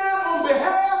them down on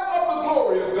behalf of the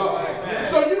glory of God.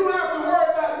 So you don't have to worry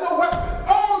about no weapon.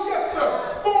 Oh, yes,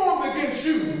 sir, formed against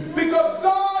you, because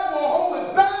God will hold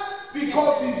it back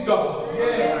because he's God.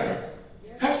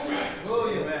 That's right.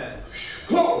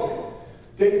 Glory.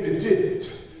 David did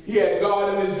it. He had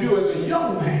God in his view as a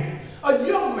young man. A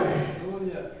young man.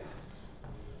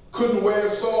 Couldn't wear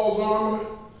Saul's armor.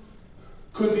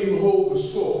 Couldn't even hold the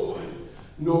sword,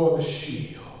 nor the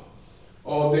shield.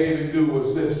 All David knew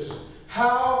was this: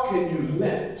 how can you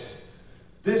let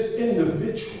this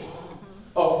individual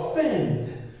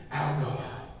offend our God?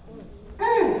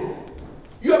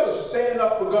 You ever stand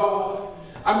up for God?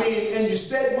 I mean, and you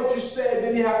said what you said,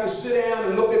 then you have to sit down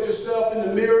and look at yourself in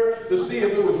the mirror to see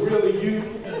if it was really you.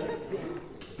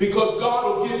 Because God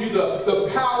will give you the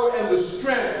power and the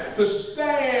strength to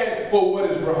stand for what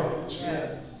is right.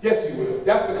 Yes, he will.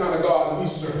 That's the kind of God we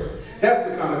serve.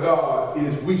 That's the kind of God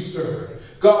we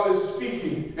serve. God is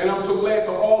speaking, and I'm so glad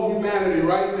to all humanity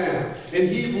right now. In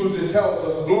Hebrews, it tells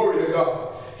us, glory to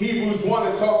God. Hebrews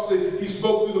 1, it talks that he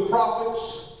spoke through the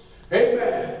prophets.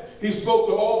 Amen. He spoke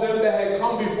to all them that had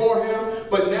come before him,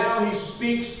 but now he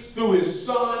speaks through his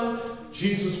Son,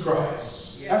 Jesus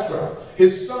Christ. That's right.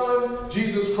 His son,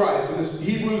 Jesus Christ. And this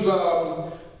Hebrews,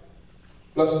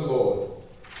 bless the Lord.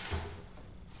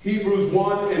 Hebrews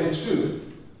 1 and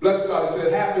 2. Bless God. It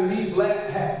said, hath in these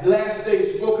last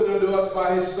days spoken unto us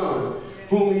by his Son,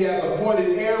 whom he hath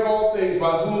appointed heir of all things,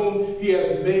 by whom he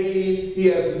has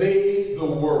made the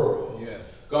world. Yeah.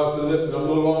 God said, listen, I'm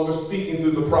no longer speaking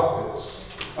through the prophets.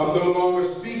 I'm no longer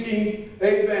speaking,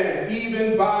 amen,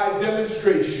 even by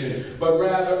demonstration, but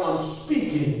rather I'm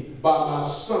speaking by my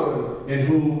Son in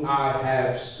whom I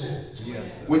have sent.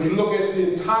 Yes, when you look at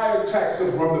the entire text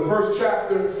from the first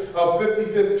chapter of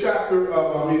 55th chapter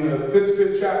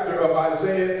of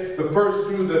Isaiah, the first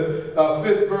through the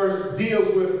 5th verse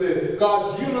deals with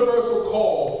God's universal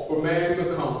call for man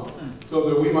to come, so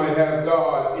that we might have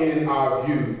God in our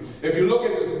view. If you look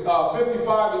at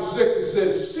 55 and 6, it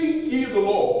says, seek ye the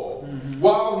Lord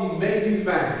while he may be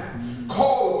found.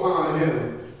 Call upon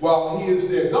him while he is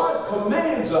there. God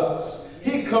commands us.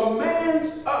 He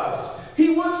commands us.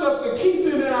 He wants us to keep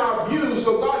him in our view,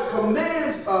 so God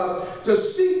commands us to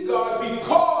seek God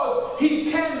because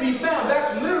he can be found.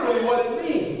 That's literally what it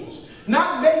means.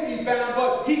 Not may be found,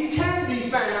 but he can be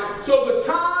found. So the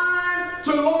time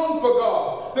to long for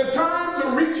God, the time to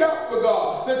reach out for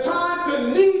God, the time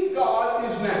to need God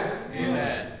is now.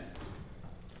 Amen.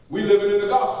 We're living in the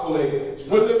gospel age.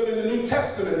 We're living in the New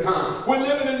Testament time. We're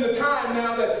living in the time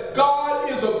now that God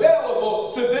is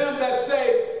available to them that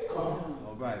say, come.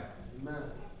 All right. Amen.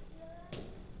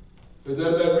 To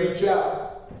them that reach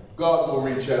out, God will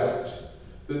reach out.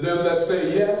 To them that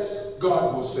say yes,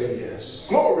 God will say yes.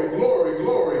 Glory, glory,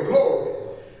 glory, glory.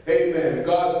 Amen.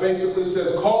 God basically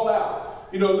says, call out.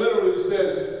 You know, literally it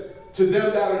says, to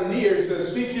them that are near, it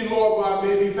says, seek ye Lord while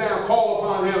may be found. Call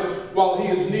upon him while he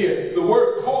is near. The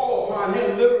word call upon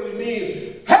him literally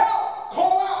means, help,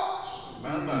 call out.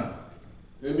 Amen.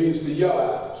 It means to yell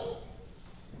out.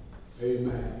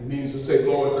 Amen. It means to say,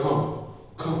 Lord, come,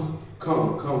 come,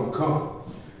 come, come, come.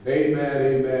 Amen,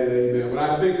 amen, amen. When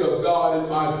I think of God in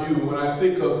my view, when I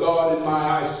think of God in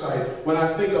my eyesight, when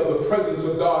I think of the presence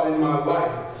of God in my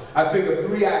life, I think of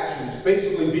 3 actions,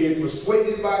 basically being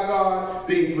persuaded by God,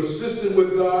 being persistent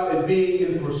with God, and being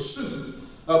in pursuit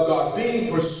of God.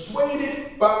 Being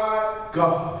persuaded by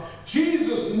God.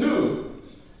 Jesus knew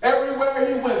everywhere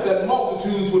he went that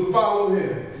multitudes would follow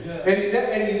him. Yeah.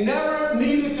 And he never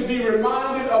needed to be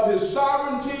reminded of his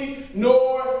sovereignty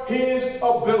nor his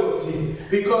ability,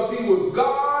 because he was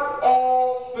God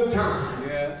all the time.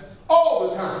 Yes. All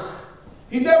the time.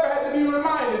 He never had to be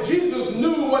reminded. Jesus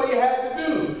knew what he had to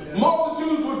do. Yeah.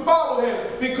 Multitudes would follow him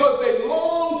because they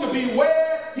longed to be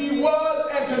where he was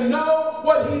and to know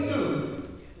what he knew.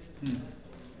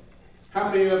 How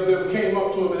many of them came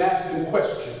up to him and asked him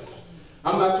questions?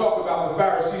 I'm not talking about the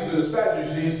Pharisees and the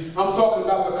Sadducees. I'm talking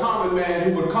about the common man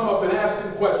who would come up and ask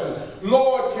him questions.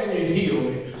 Lord, can you heal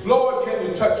me? Lord, can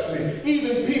you touch me?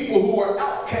 Even people who are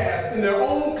outcast in their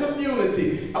own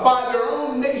community, by their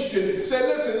own nation, say,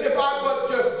 listen, if I but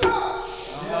just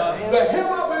touch the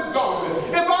hem of his garment,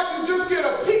 if I can just get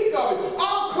a peek of it,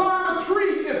 I'll climb a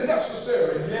tree if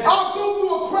necessary. I'll go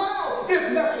through a crowd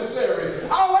if necessary.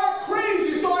 I'll act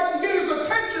crazy so I can get his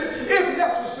attention if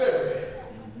necessary.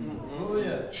 Oh,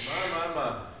 yeah.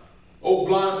 My. Old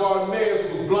blind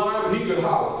Bartimaeus was blind, but he could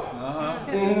holler.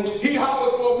 He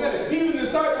hollered for a minute. Even the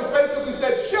disciples basically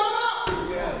said, shut up!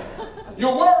 Yeah.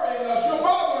 You're worrying us. You're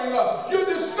bothering us. You're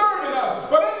disturbing us.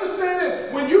 But understand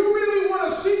this. When you really want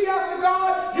to seek after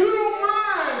God, you don't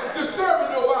mind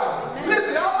disturbing nobody.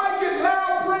 Listen, I might get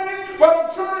loud praying, but I'm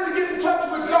trying to get in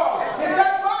touch with God. If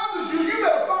that bothers you, you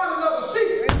better find another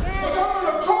seat. Because I'm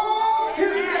going to call his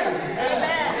name.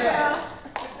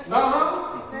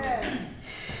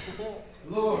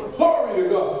 Lord. Glory to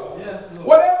God. Yes, Lord.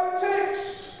 Whatever it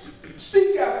takes,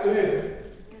 seek after him.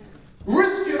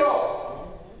 Risk it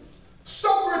all.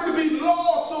 Suffer it to be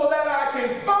lost so that I can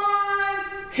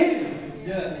find him.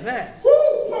 Yes.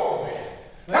 Woo, Lord.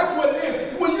 That's what it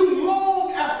is. When you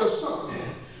long after something,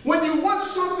 when you want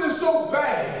something so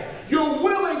bad, you're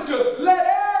willing to let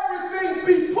everything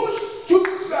be pushed to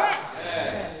the side.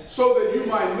 Yes. So that you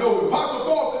might know him. Apostle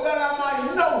Paul said that I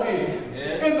might know him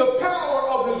in the power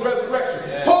of his resurrection.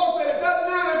 Yes. Paul said it doesn't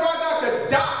matter if I got to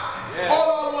die. Yes. All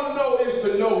I want to know is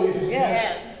to know him.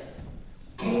 Yes.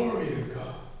 Glory to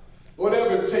God.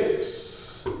 Whatever it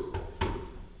takes.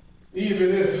 Even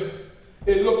if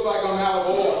it looks like I'm out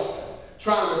of order,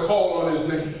 trying to call on his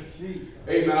name.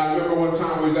 Amen. I remember one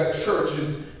time I was at church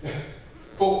and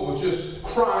folk was just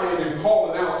crying and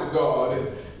calling out to God. And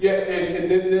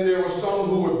then there were some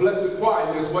who were blessed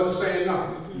quietness, wasn't saying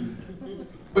nothing.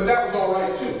 But that was all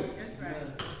right too. That's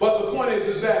right. But the point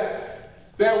is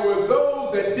that there were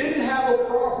those that didn't have a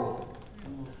problem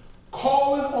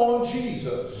calling on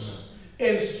Jesus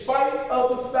in spite of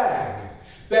the fact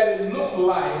that it looked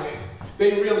like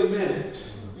they really meant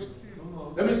it.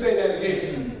 Let me say that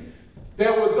again.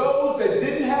 There were those that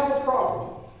didn't have a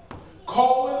problem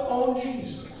calling on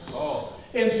Jesus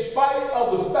in spite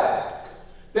of the fact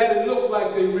that it looked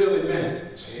like they really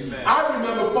meant it. Amen. I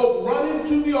remember folk running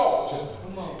to the altar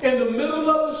in the middle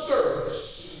of the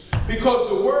service because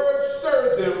the word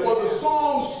stirred them or the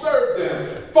song stirred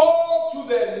them, fall to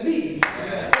their knees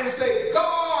and say,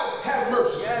 God, have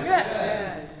mercy.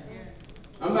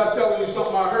 I'm not telling you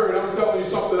something I heard. I'm telling you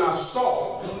something I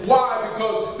saw. Why?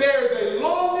 Because there's a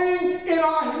longing in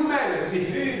our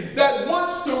humanity that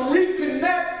wants to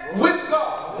reconnect with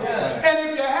God. And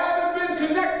if you haven't been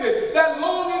connected, that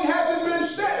longing hasn't been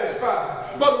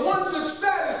satisfied. But once it's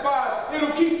satisfied,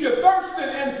 it'll keep you thirsting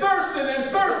and thirsting and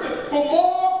thirsting for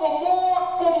more, for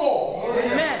more, for more.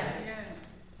 Amen.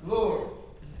 Lord.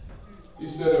 He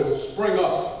said it will spring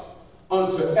up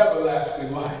unto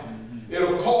everlasting life.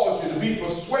 It'll cause you to be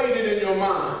persuaded in your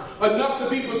mind. Enough to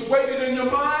be persuaded in your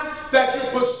mind that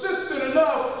you're persistent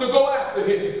enough to go after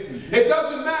him. It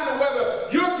doesn't matter whether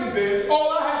you're convinced.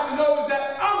 All I have to know is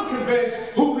that I'm convinced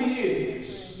who he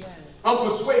is. I'm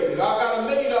persuaded. I got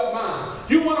a made-up mind.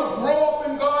 You want to grow up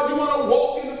in God? You want to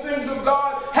walk in the things of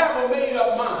God? Have a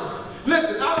made-up mind.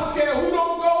 Listen, I don't care who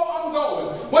don't go, I'm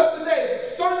going. What's the day?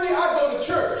 Sunday, I go to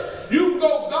church. You can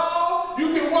go golf,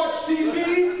 you can watch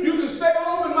TV, you can stay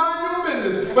home and mind your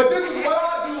business. But this is what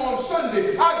I do on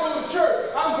Sunday. I go to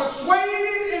church. I'm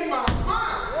persuaded in my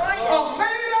mind. I'm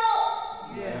made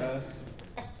up. Yes.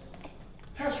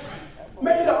 That's right.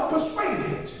 Made up,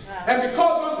 persuaded. And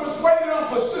because I'm persuaded,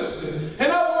 I'm persistent.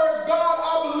 In other words, God,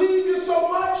 I believe you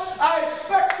so much, I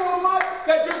expect so much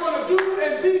that you're going to do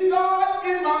and be God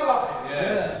in my life.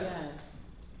 Yes.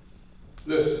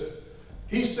 Listen,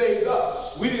 he saved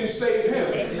us. We didn't save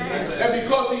him. Amen. And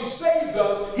because he saved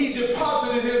us, he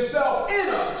deposited himself in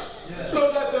us. Yes.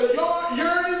 So that the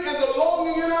yearning and the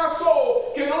longing in our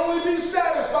soul can only be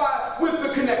satisfied with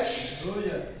the connection. Oh,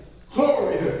 yeah.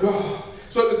 Glory to God.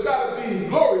 So there's got to be,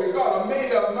 glory to God, a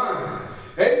made-up mind.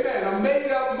 Amen. A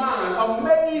made-up mind. A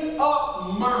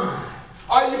made-up mind.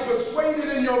 Are you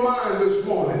persuaded in your mind this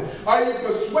morning? Are you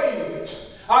persuaded?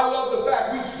 I love the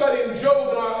fact we studied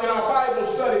Job in our Bible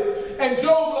study, and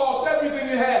Job lost everything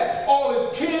he had. All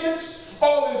his kids,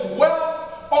 all his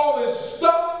wealth, all his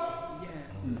stuff.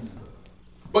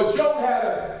 But Job had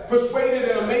a persuaded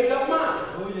and a made-up mind.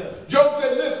 Oh, yeah. Job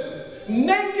said, listen,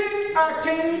 naked I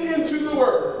came into the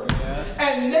world,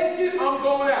 and naked I'm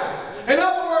going out. In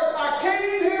other words, I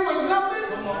came here with nothing,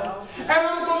 and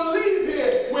I'm going to leave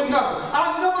here with nothing.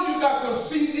 I know you got some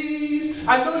CDs,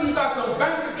 I know you got some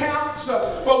bank accounts,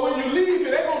 but when you leave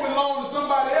here, they're going to belong to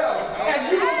somebody else.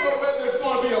 And you don't know whether it's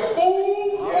going to be a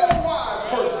fool or a wise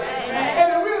person.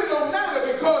 And it really don't matter,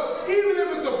 because even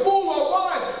if it's a fool or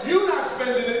wise, you're not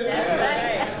spending it.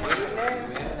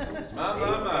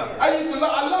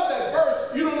 I love that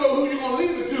verse. You don't know who you're going to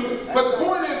leave it to, but the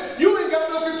point is, you ain't got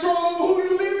no control over who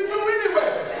you leave it to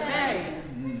anyway.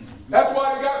 That's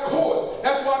why they got court.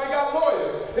 That's why they got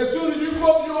lawyers. As soon as you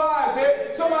close your eyes,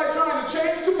 there's somebody trying to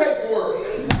change the paperwork.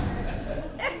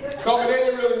 Because they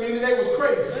didn't really mean it. They was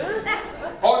crazy.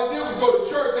 All they did was go to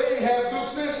church. They didn't have good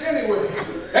sense anyway.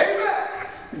 Amen.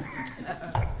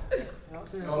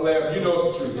 Don't laugh. You know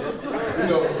it's the truth. You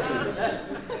know it's the truth.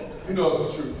 You know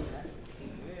it's the truth.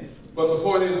 But the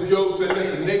point is, Job said,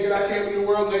 listen, naked I came into the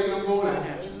world, naked I'm going out.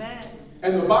 Amen.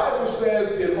 And the Bible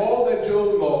says in all that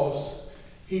Job lost,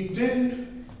 he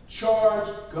didn't charge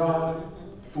God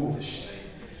foolishly.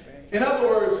 In other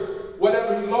words,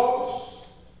 whatever he lost,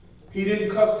 he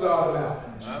didn't cuss God out.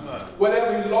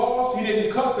 Whatever he lost, he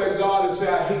didn't cuss at God and say,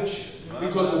 I hate you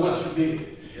because of what you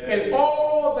did. And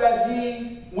all that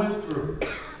he went through,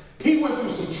 he went through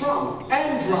some trauma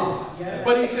and drama.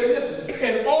 But he said, listen,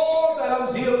 in all that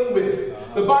I'm dealing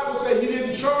with, the Bible said he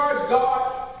didn't charge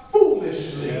God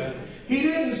foolishly. He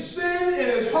didn't sin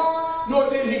in his heart, nor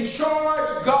did he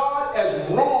charge God as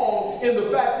wrong in the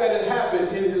fact that it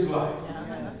happened in his life.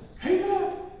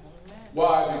 Amen.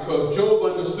 Why? Because Job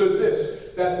understood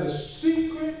this, that the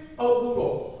secret of the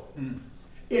Lord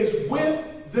is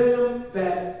with them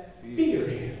that fear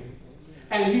him,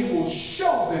 and he will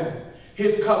show them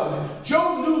his covenant.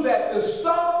 Job knew that the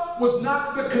stuff was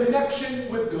not the connection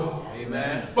with God,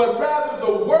 but rather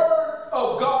the word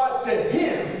of God to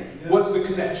him was the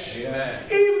connection.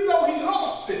 Even though he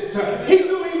lost it, he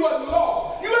knew he wasn't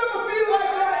lost. You ever feel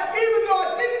like that? Even though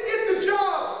I didn't get the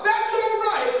job, that's all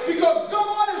right, because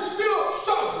God is still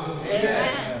sovereign.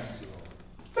 Amen.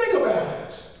 Think about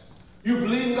it. You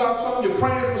believe in God for something, you're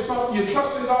praying for something, you're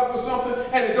trusting God for something,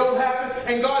 and it don't happen,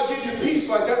 and God gives you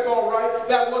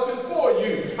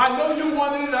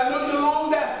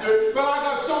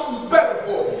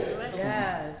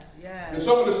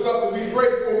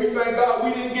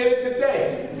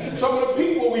Some of the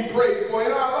people we prayed for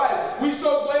in our life, we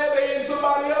so glad they're in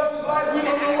somebody else's life, we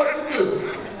don't know what to do.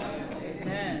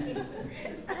 Amen.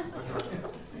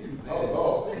 Oh,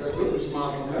 Lord, got a good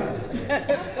response on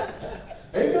that.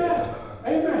 Amen.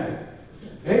 Amen.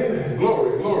 Amen.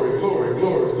 Glory, glory, glory,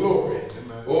 glory, glory.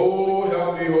 Oh,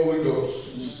 help me, Holy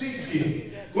Ghost. Seek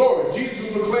ye. Glory.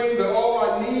 Jesus proclaimed that all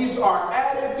our needs are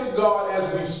added to God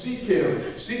as we seek him.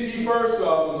 Seek ye first,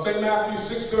 St. Matthew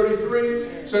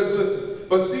 6:33 says, listen,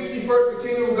 but seek ye first the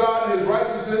kingdom of God and his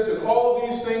righteousness, and all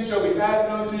these things shall be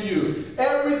added unto you.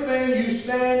 Everything you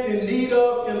stand in need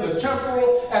of in the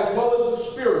temporal as well as the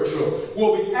spiritual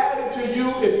will be added to you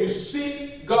if you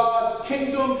seek God's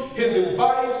kingdom, his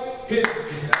advice, his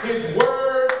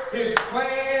word, his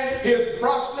plan, his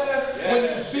process. When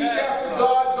you seek after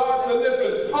God, God said,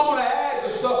 listen, I'm going to add the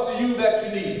stuff to you that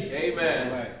you need.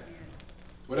 Amen. Right.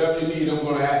 Whatever you need, I'm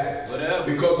going to add it. Whatever.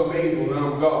 Because I'm able and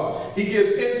I'm God. He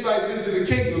gives insights into the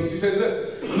kingdoms. He said,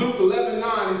 listen, Luke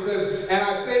 11:9, he says, and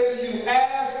I say to you,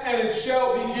 ask and it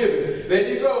shall be given.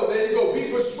 There you go. There you go.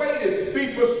 Be persuaded.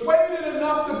 Be persuaded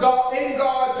enough to God, in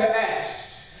God to ask.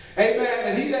 Amen.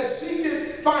 And he that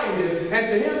seeketh, findeth. And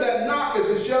to him that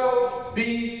knocketh, it shall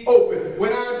be open.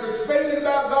 When I am persuaded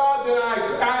about God, then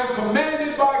I am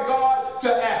commanded by God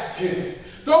to ask him.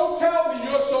 Don't tell me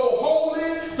you're so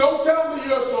holy. Don't tell me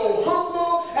you're so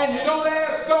humble. And you don't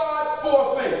ask God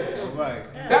for a thing. Right.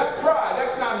 That's pride.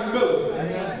 That's not humility.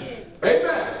 Amen.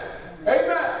 Amen.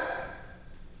 Amen.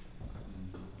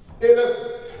 Hey,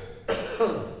 listen.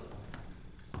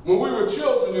 When we were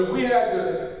children, if we had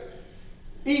to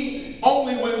eat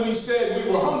only when we said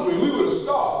we were hungry, we would have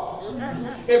starved.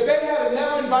 If they had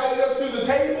now invited us to the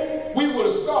table, we would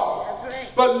have starved.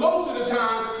 But most of the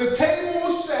time, the table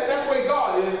was set. That's the way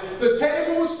God is. The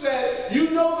table was set. You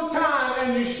know the time,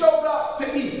 and you showed up to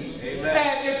eat. Amen.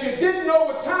 And if you didn't know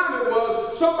what time it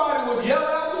was, somebody would yell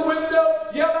out the window,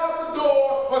 yell out the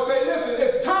door, or say, listen,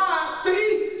 it's time to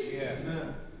eat. Yeah.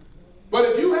 But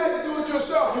if you had to do it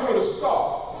yourself, you would have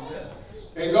starved.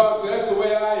 And God said, that's the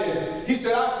way I am. He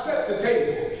said, I set the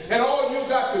table. And all you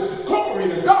got to glory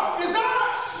to God is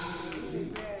us.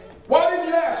 Why didn't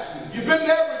you ask me? You've been to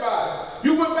everybody.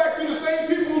 You went back to the same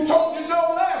people who told you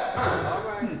no last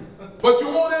time. But you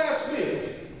won't ask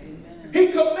me. He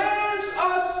commands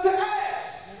us to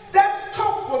ask. That's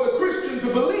tough for the Christian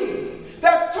to believe.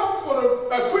 That's tough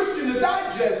for a Christian to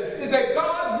digest, is that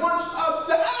God wants us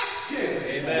to ask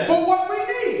him for what we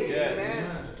need.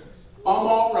 Yes. I'm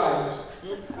all right.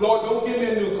 Lord, don't give me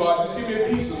a new car. Just give me a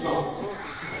piece of something.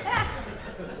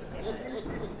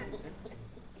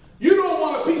 You don't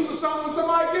want a piece of something when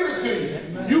somebody give it to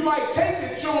you. You might take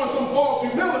it showing some false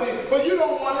humility, but you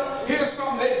don't want it. Here's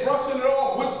something, they brushing it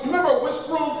off. Remember a whisk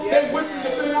broom? They whisking the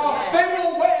thing off. They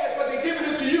won't wear it, but they're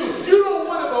giving it to you. You don't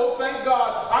want it. Oh, thank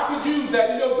God. I could use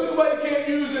that. You know, good way you can't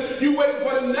use it. You waiting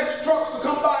for the next trucks to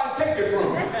come by and take it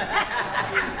from you.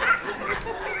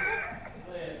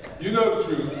 You know the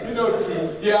truth. You know the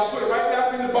truth. Yeah, I put it right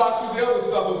back in the box with the other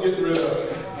stuff I'm getting rid of.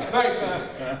 Thank you.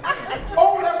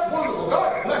 Oh, that's wonderful.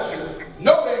 God bless you.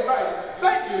 No, they ain't right.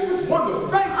 Thank you. It's wonderful.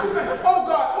 Thank you. Thank you. Oh,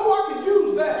 God. Oh, I can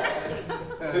use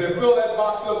that. Did it fill that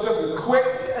box up just as quick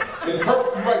and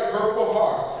purple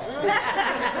heart.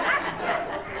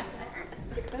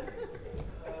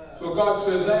 So God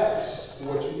says, ask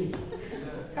for what you need.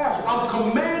 Ask. I'm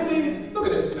commanding. Look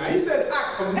at this now. He says,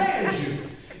 I command you.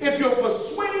 If you're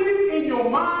persuaded in your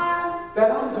mind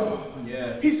that I'm God.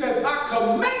 Yeah. He says, I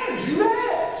command you to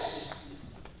ask.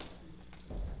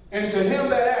 And to him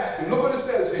that asks him, look what it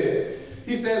says here.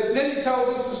 He says, then he tells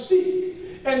us to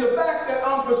seek. And the fact that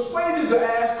I'm persuaded to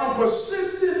ask, I'm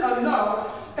persistent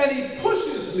enough, and he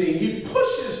pushes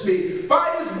me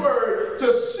by his word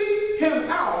to seek him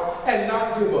out and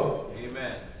not give up.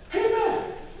 Amen.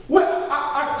 Amen. When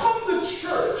I come to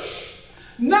church,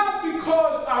 not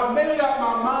because I made up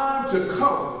my mind to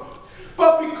come,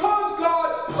 but because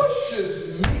God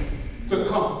pushes me to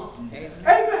come. Amen.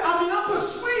 I mean, I'm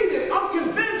persuaded, I'm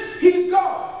convinced he's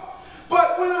God.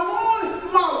 But when I'm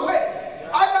on my way,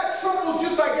 I got troubles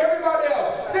just like everybody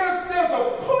else. There's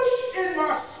a push in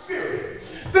my spirit.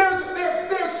 There's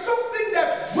something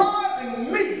that's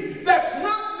driving me, that's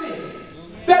not me,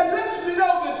 that lets me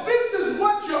know that this is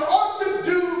what you ought to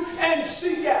do and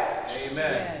seek out.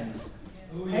 Amen.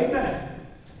 Amen.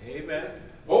 Amen.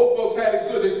 Old folks had it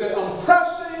good. They said, I'm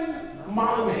pressing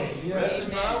my way. Pressing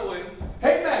my way.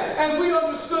 Amen. And we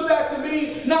understood that to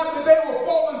mean not that they were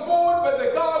falling forward, but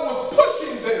that God was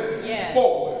pushing them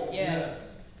forward. Yeah.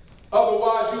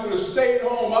 Otherwise, you would have stayed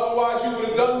home. Otherwise, you would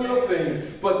have done your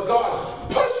thing. But God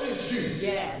pushes you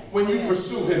when you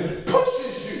pursue him.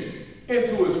 Pushes you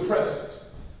into his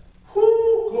presence.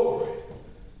 Whoo, glory.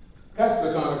 That's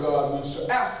the kind of God we serve.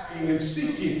 Asking and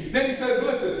seeking. Then he says,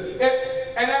 listen,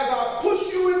 and as I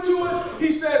push you into it,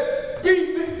 he says,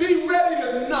 be ready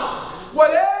to knock.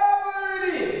 Whatever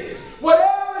it is,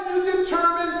 whatever you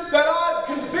determine that I've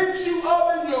convinced you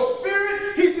of in your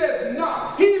spirit, he says,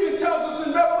 knock. He even tells us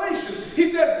in Revelation, he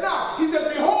says, knock. He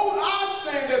says, behold, I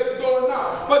stand at the door and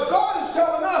knock. But God is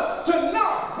telling us to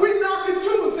knock. We're knocking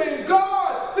too and saying,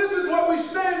 God, this is what we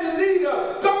stand in need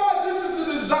of. God, this is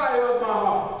the desire of my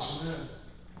heart.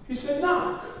 He said,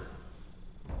 knock.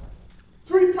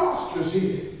 3 postures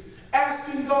here.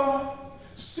 Asking God,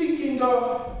 seeking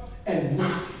God, and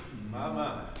knocking.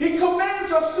 He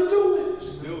commands us to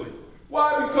do it.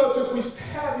 Why? Because if we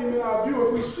have him in our view,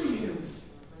 if we see him,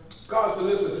 God said,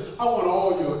 listen, I want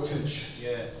all your attention.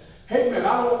 Yes. Hey man,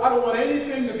 I don't want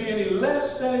anything to be any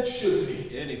less than it should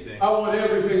be. Anything. I want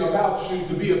everything about you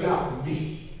to be about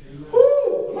me.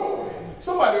 Woo, glory.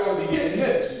 Somebody ought to be getting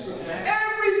this.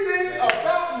 Everything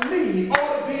about me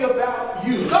ought to be about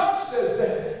you. God says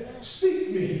that.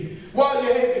 Seek me while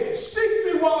you hate me. Seek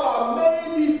me while I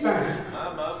may be found.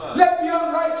 Let the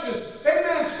unrighteous,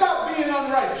 amen, stop being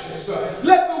unrighteous.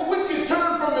 Let the wicked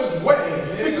turn from his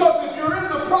way. Because if you're in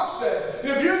the process,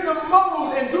 if you're in the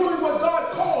mode and doing what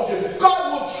God calls you,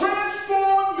 God will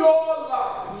transform your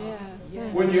life.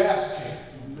 Yes. When you ask him,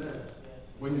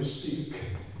 when you seek,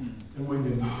 and when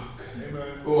you knock.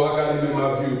 Amen. Oh, I got him in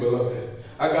my view, beloved.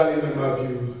 I got him in my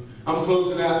view. I'm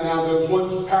closing out now. There's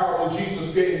one parable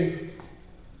Jesus gave.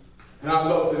 And I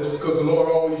love this because the Lord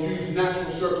always used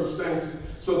natural circumstances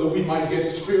so that we might get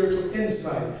spiritual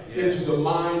insight into the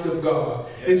mind of God.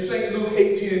 In St. Luke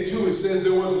 18:2, it says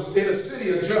there was in a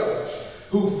city a judge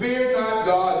who feared not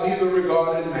God, neither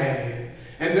regarded man.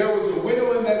 And there was a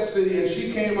widow in that city, and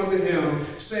she came unto him,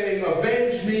 saying,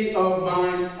 avenge me of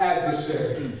mine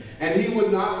adversary. And he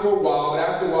would not for a while, but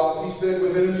after a while he said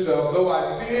within himself, though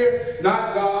I fear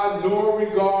not God, nor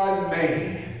regard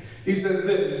man. He says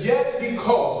that yet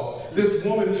because this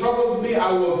woman troubles me,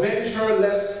 I will avenge her,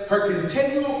 lest her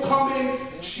continual coming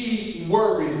she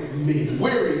worry me.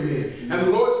 And the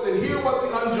Lord said, hear what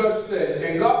the unjust said.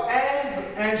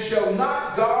 And shall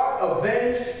not God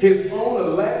avenge his own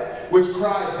elect, which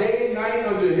cry day and night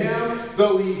unto him,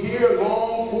 though he bear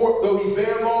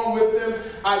long with them?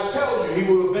 I tell you,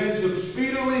 he will avenge them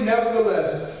speedily.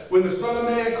 Nevertheless, when the Son of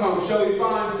Man comes, shall he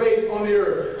find faith on the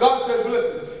earth? God says,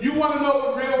 listen, you want to know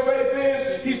what real faith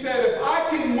is? He said, if I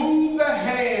can move the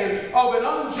hand of an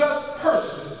unjust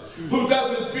person who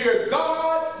doesn't fear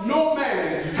God nor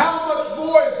man, how much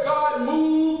more is God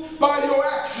moved by your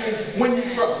actions when you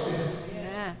trust him?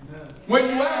 When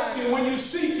you ask him, when you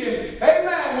seek him,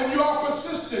 amen, when you are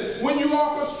persistent, when you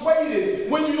are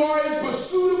persuaded, when you are in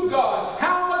pursuit of God,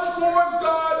 how much more is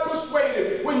God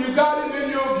persuaded when you got him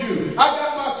in your view? I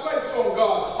got my sights on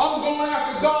God. I'm going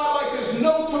after God like there's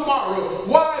no tomorrow.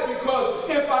 Why? Because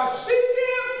if I seek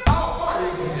him, I'll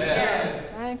find him. Yes.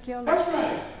 Thank you, Lord. That's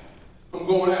right. I'm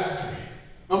going after him.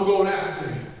 I'm going after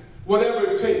him.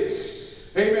 Whatever it takes.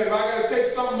 Amen. If I got to take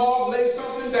something off, lay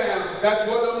something down, that's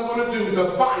what I'm going to do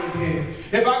to find him.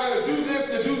 If I got to do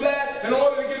this, to do that, in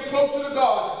order to get closer to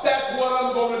God, that's what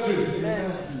I'm going to do.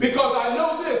 Amen. Because I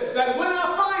know this, that when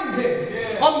I find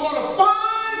him, I'm going to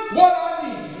find what I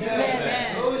need.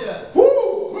 Amen. Oh, yeah.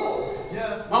 Woo, glory.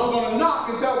 Yes. I'm going to knock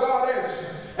until God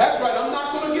answers. That's right. I'm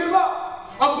not going to give up.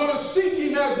 I'm going to seek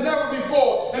him as never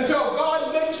before until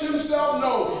God makes himself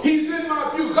known. He's in my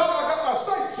view. God, I got my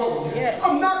sights on you. Yes.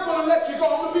 I'm not going to let you go.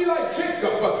 I'm going to be like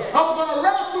Jacob. I'm going to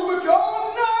wrestle with you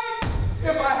all night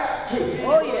if I have to.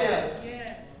 Oh,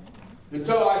 yeah.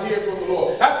 Until I hear from the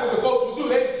Lord. That's what the folks will do.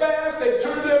 They fast. They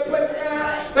turn their plate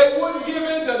down. They wouldn't give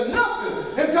in to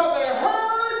nothing until they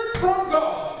heard from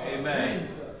God. Amen.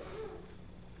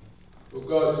 But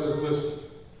God says, listen,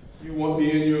 you want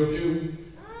me in your view?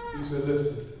 He said,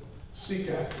 listen, seek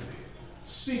after me.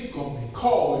 Seek on me.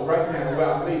 Call me right now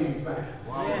where I may be found.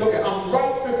 Wow. Look, I'm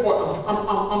right before.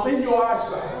 I'm in your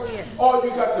eyesight. Oh, yeah. All you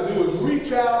got to do is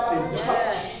reach out and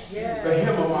touch the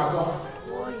hem of my garment.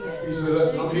 Oh, yeah. He said,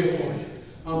 listen, I'm here for you.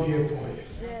 I'm here for you.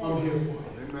 I'm here for you.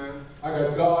 Amen. I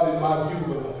got God in my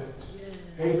view, beloved.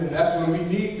 Amen. That's what we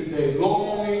need today.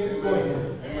 Longing for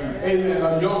him. Amen.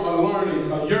 A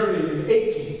yearning, and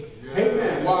aching.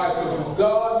 Amen. Why? Because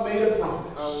God made a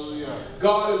promise. Hallelujah.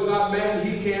 God is not man,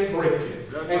 he can't break it.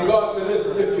 And God said,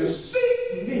 listen, if you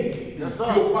seek me, you'll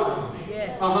find me.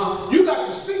 Yeah. You got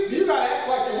to seek me. You got to act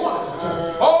like you want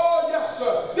it. Oh, yes,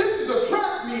 sir. This is a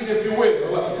track meet, if you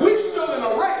will. We're still in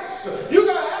a race. You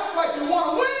got to act like you want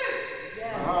to win.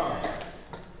 Yeah.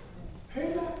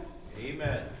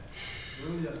 Amen.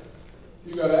 Amen.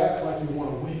 You got to act like you want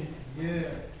to win. Yeah.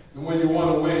 And when you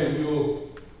want to win,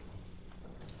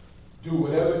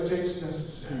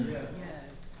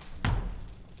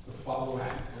 follow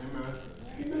after. Amen.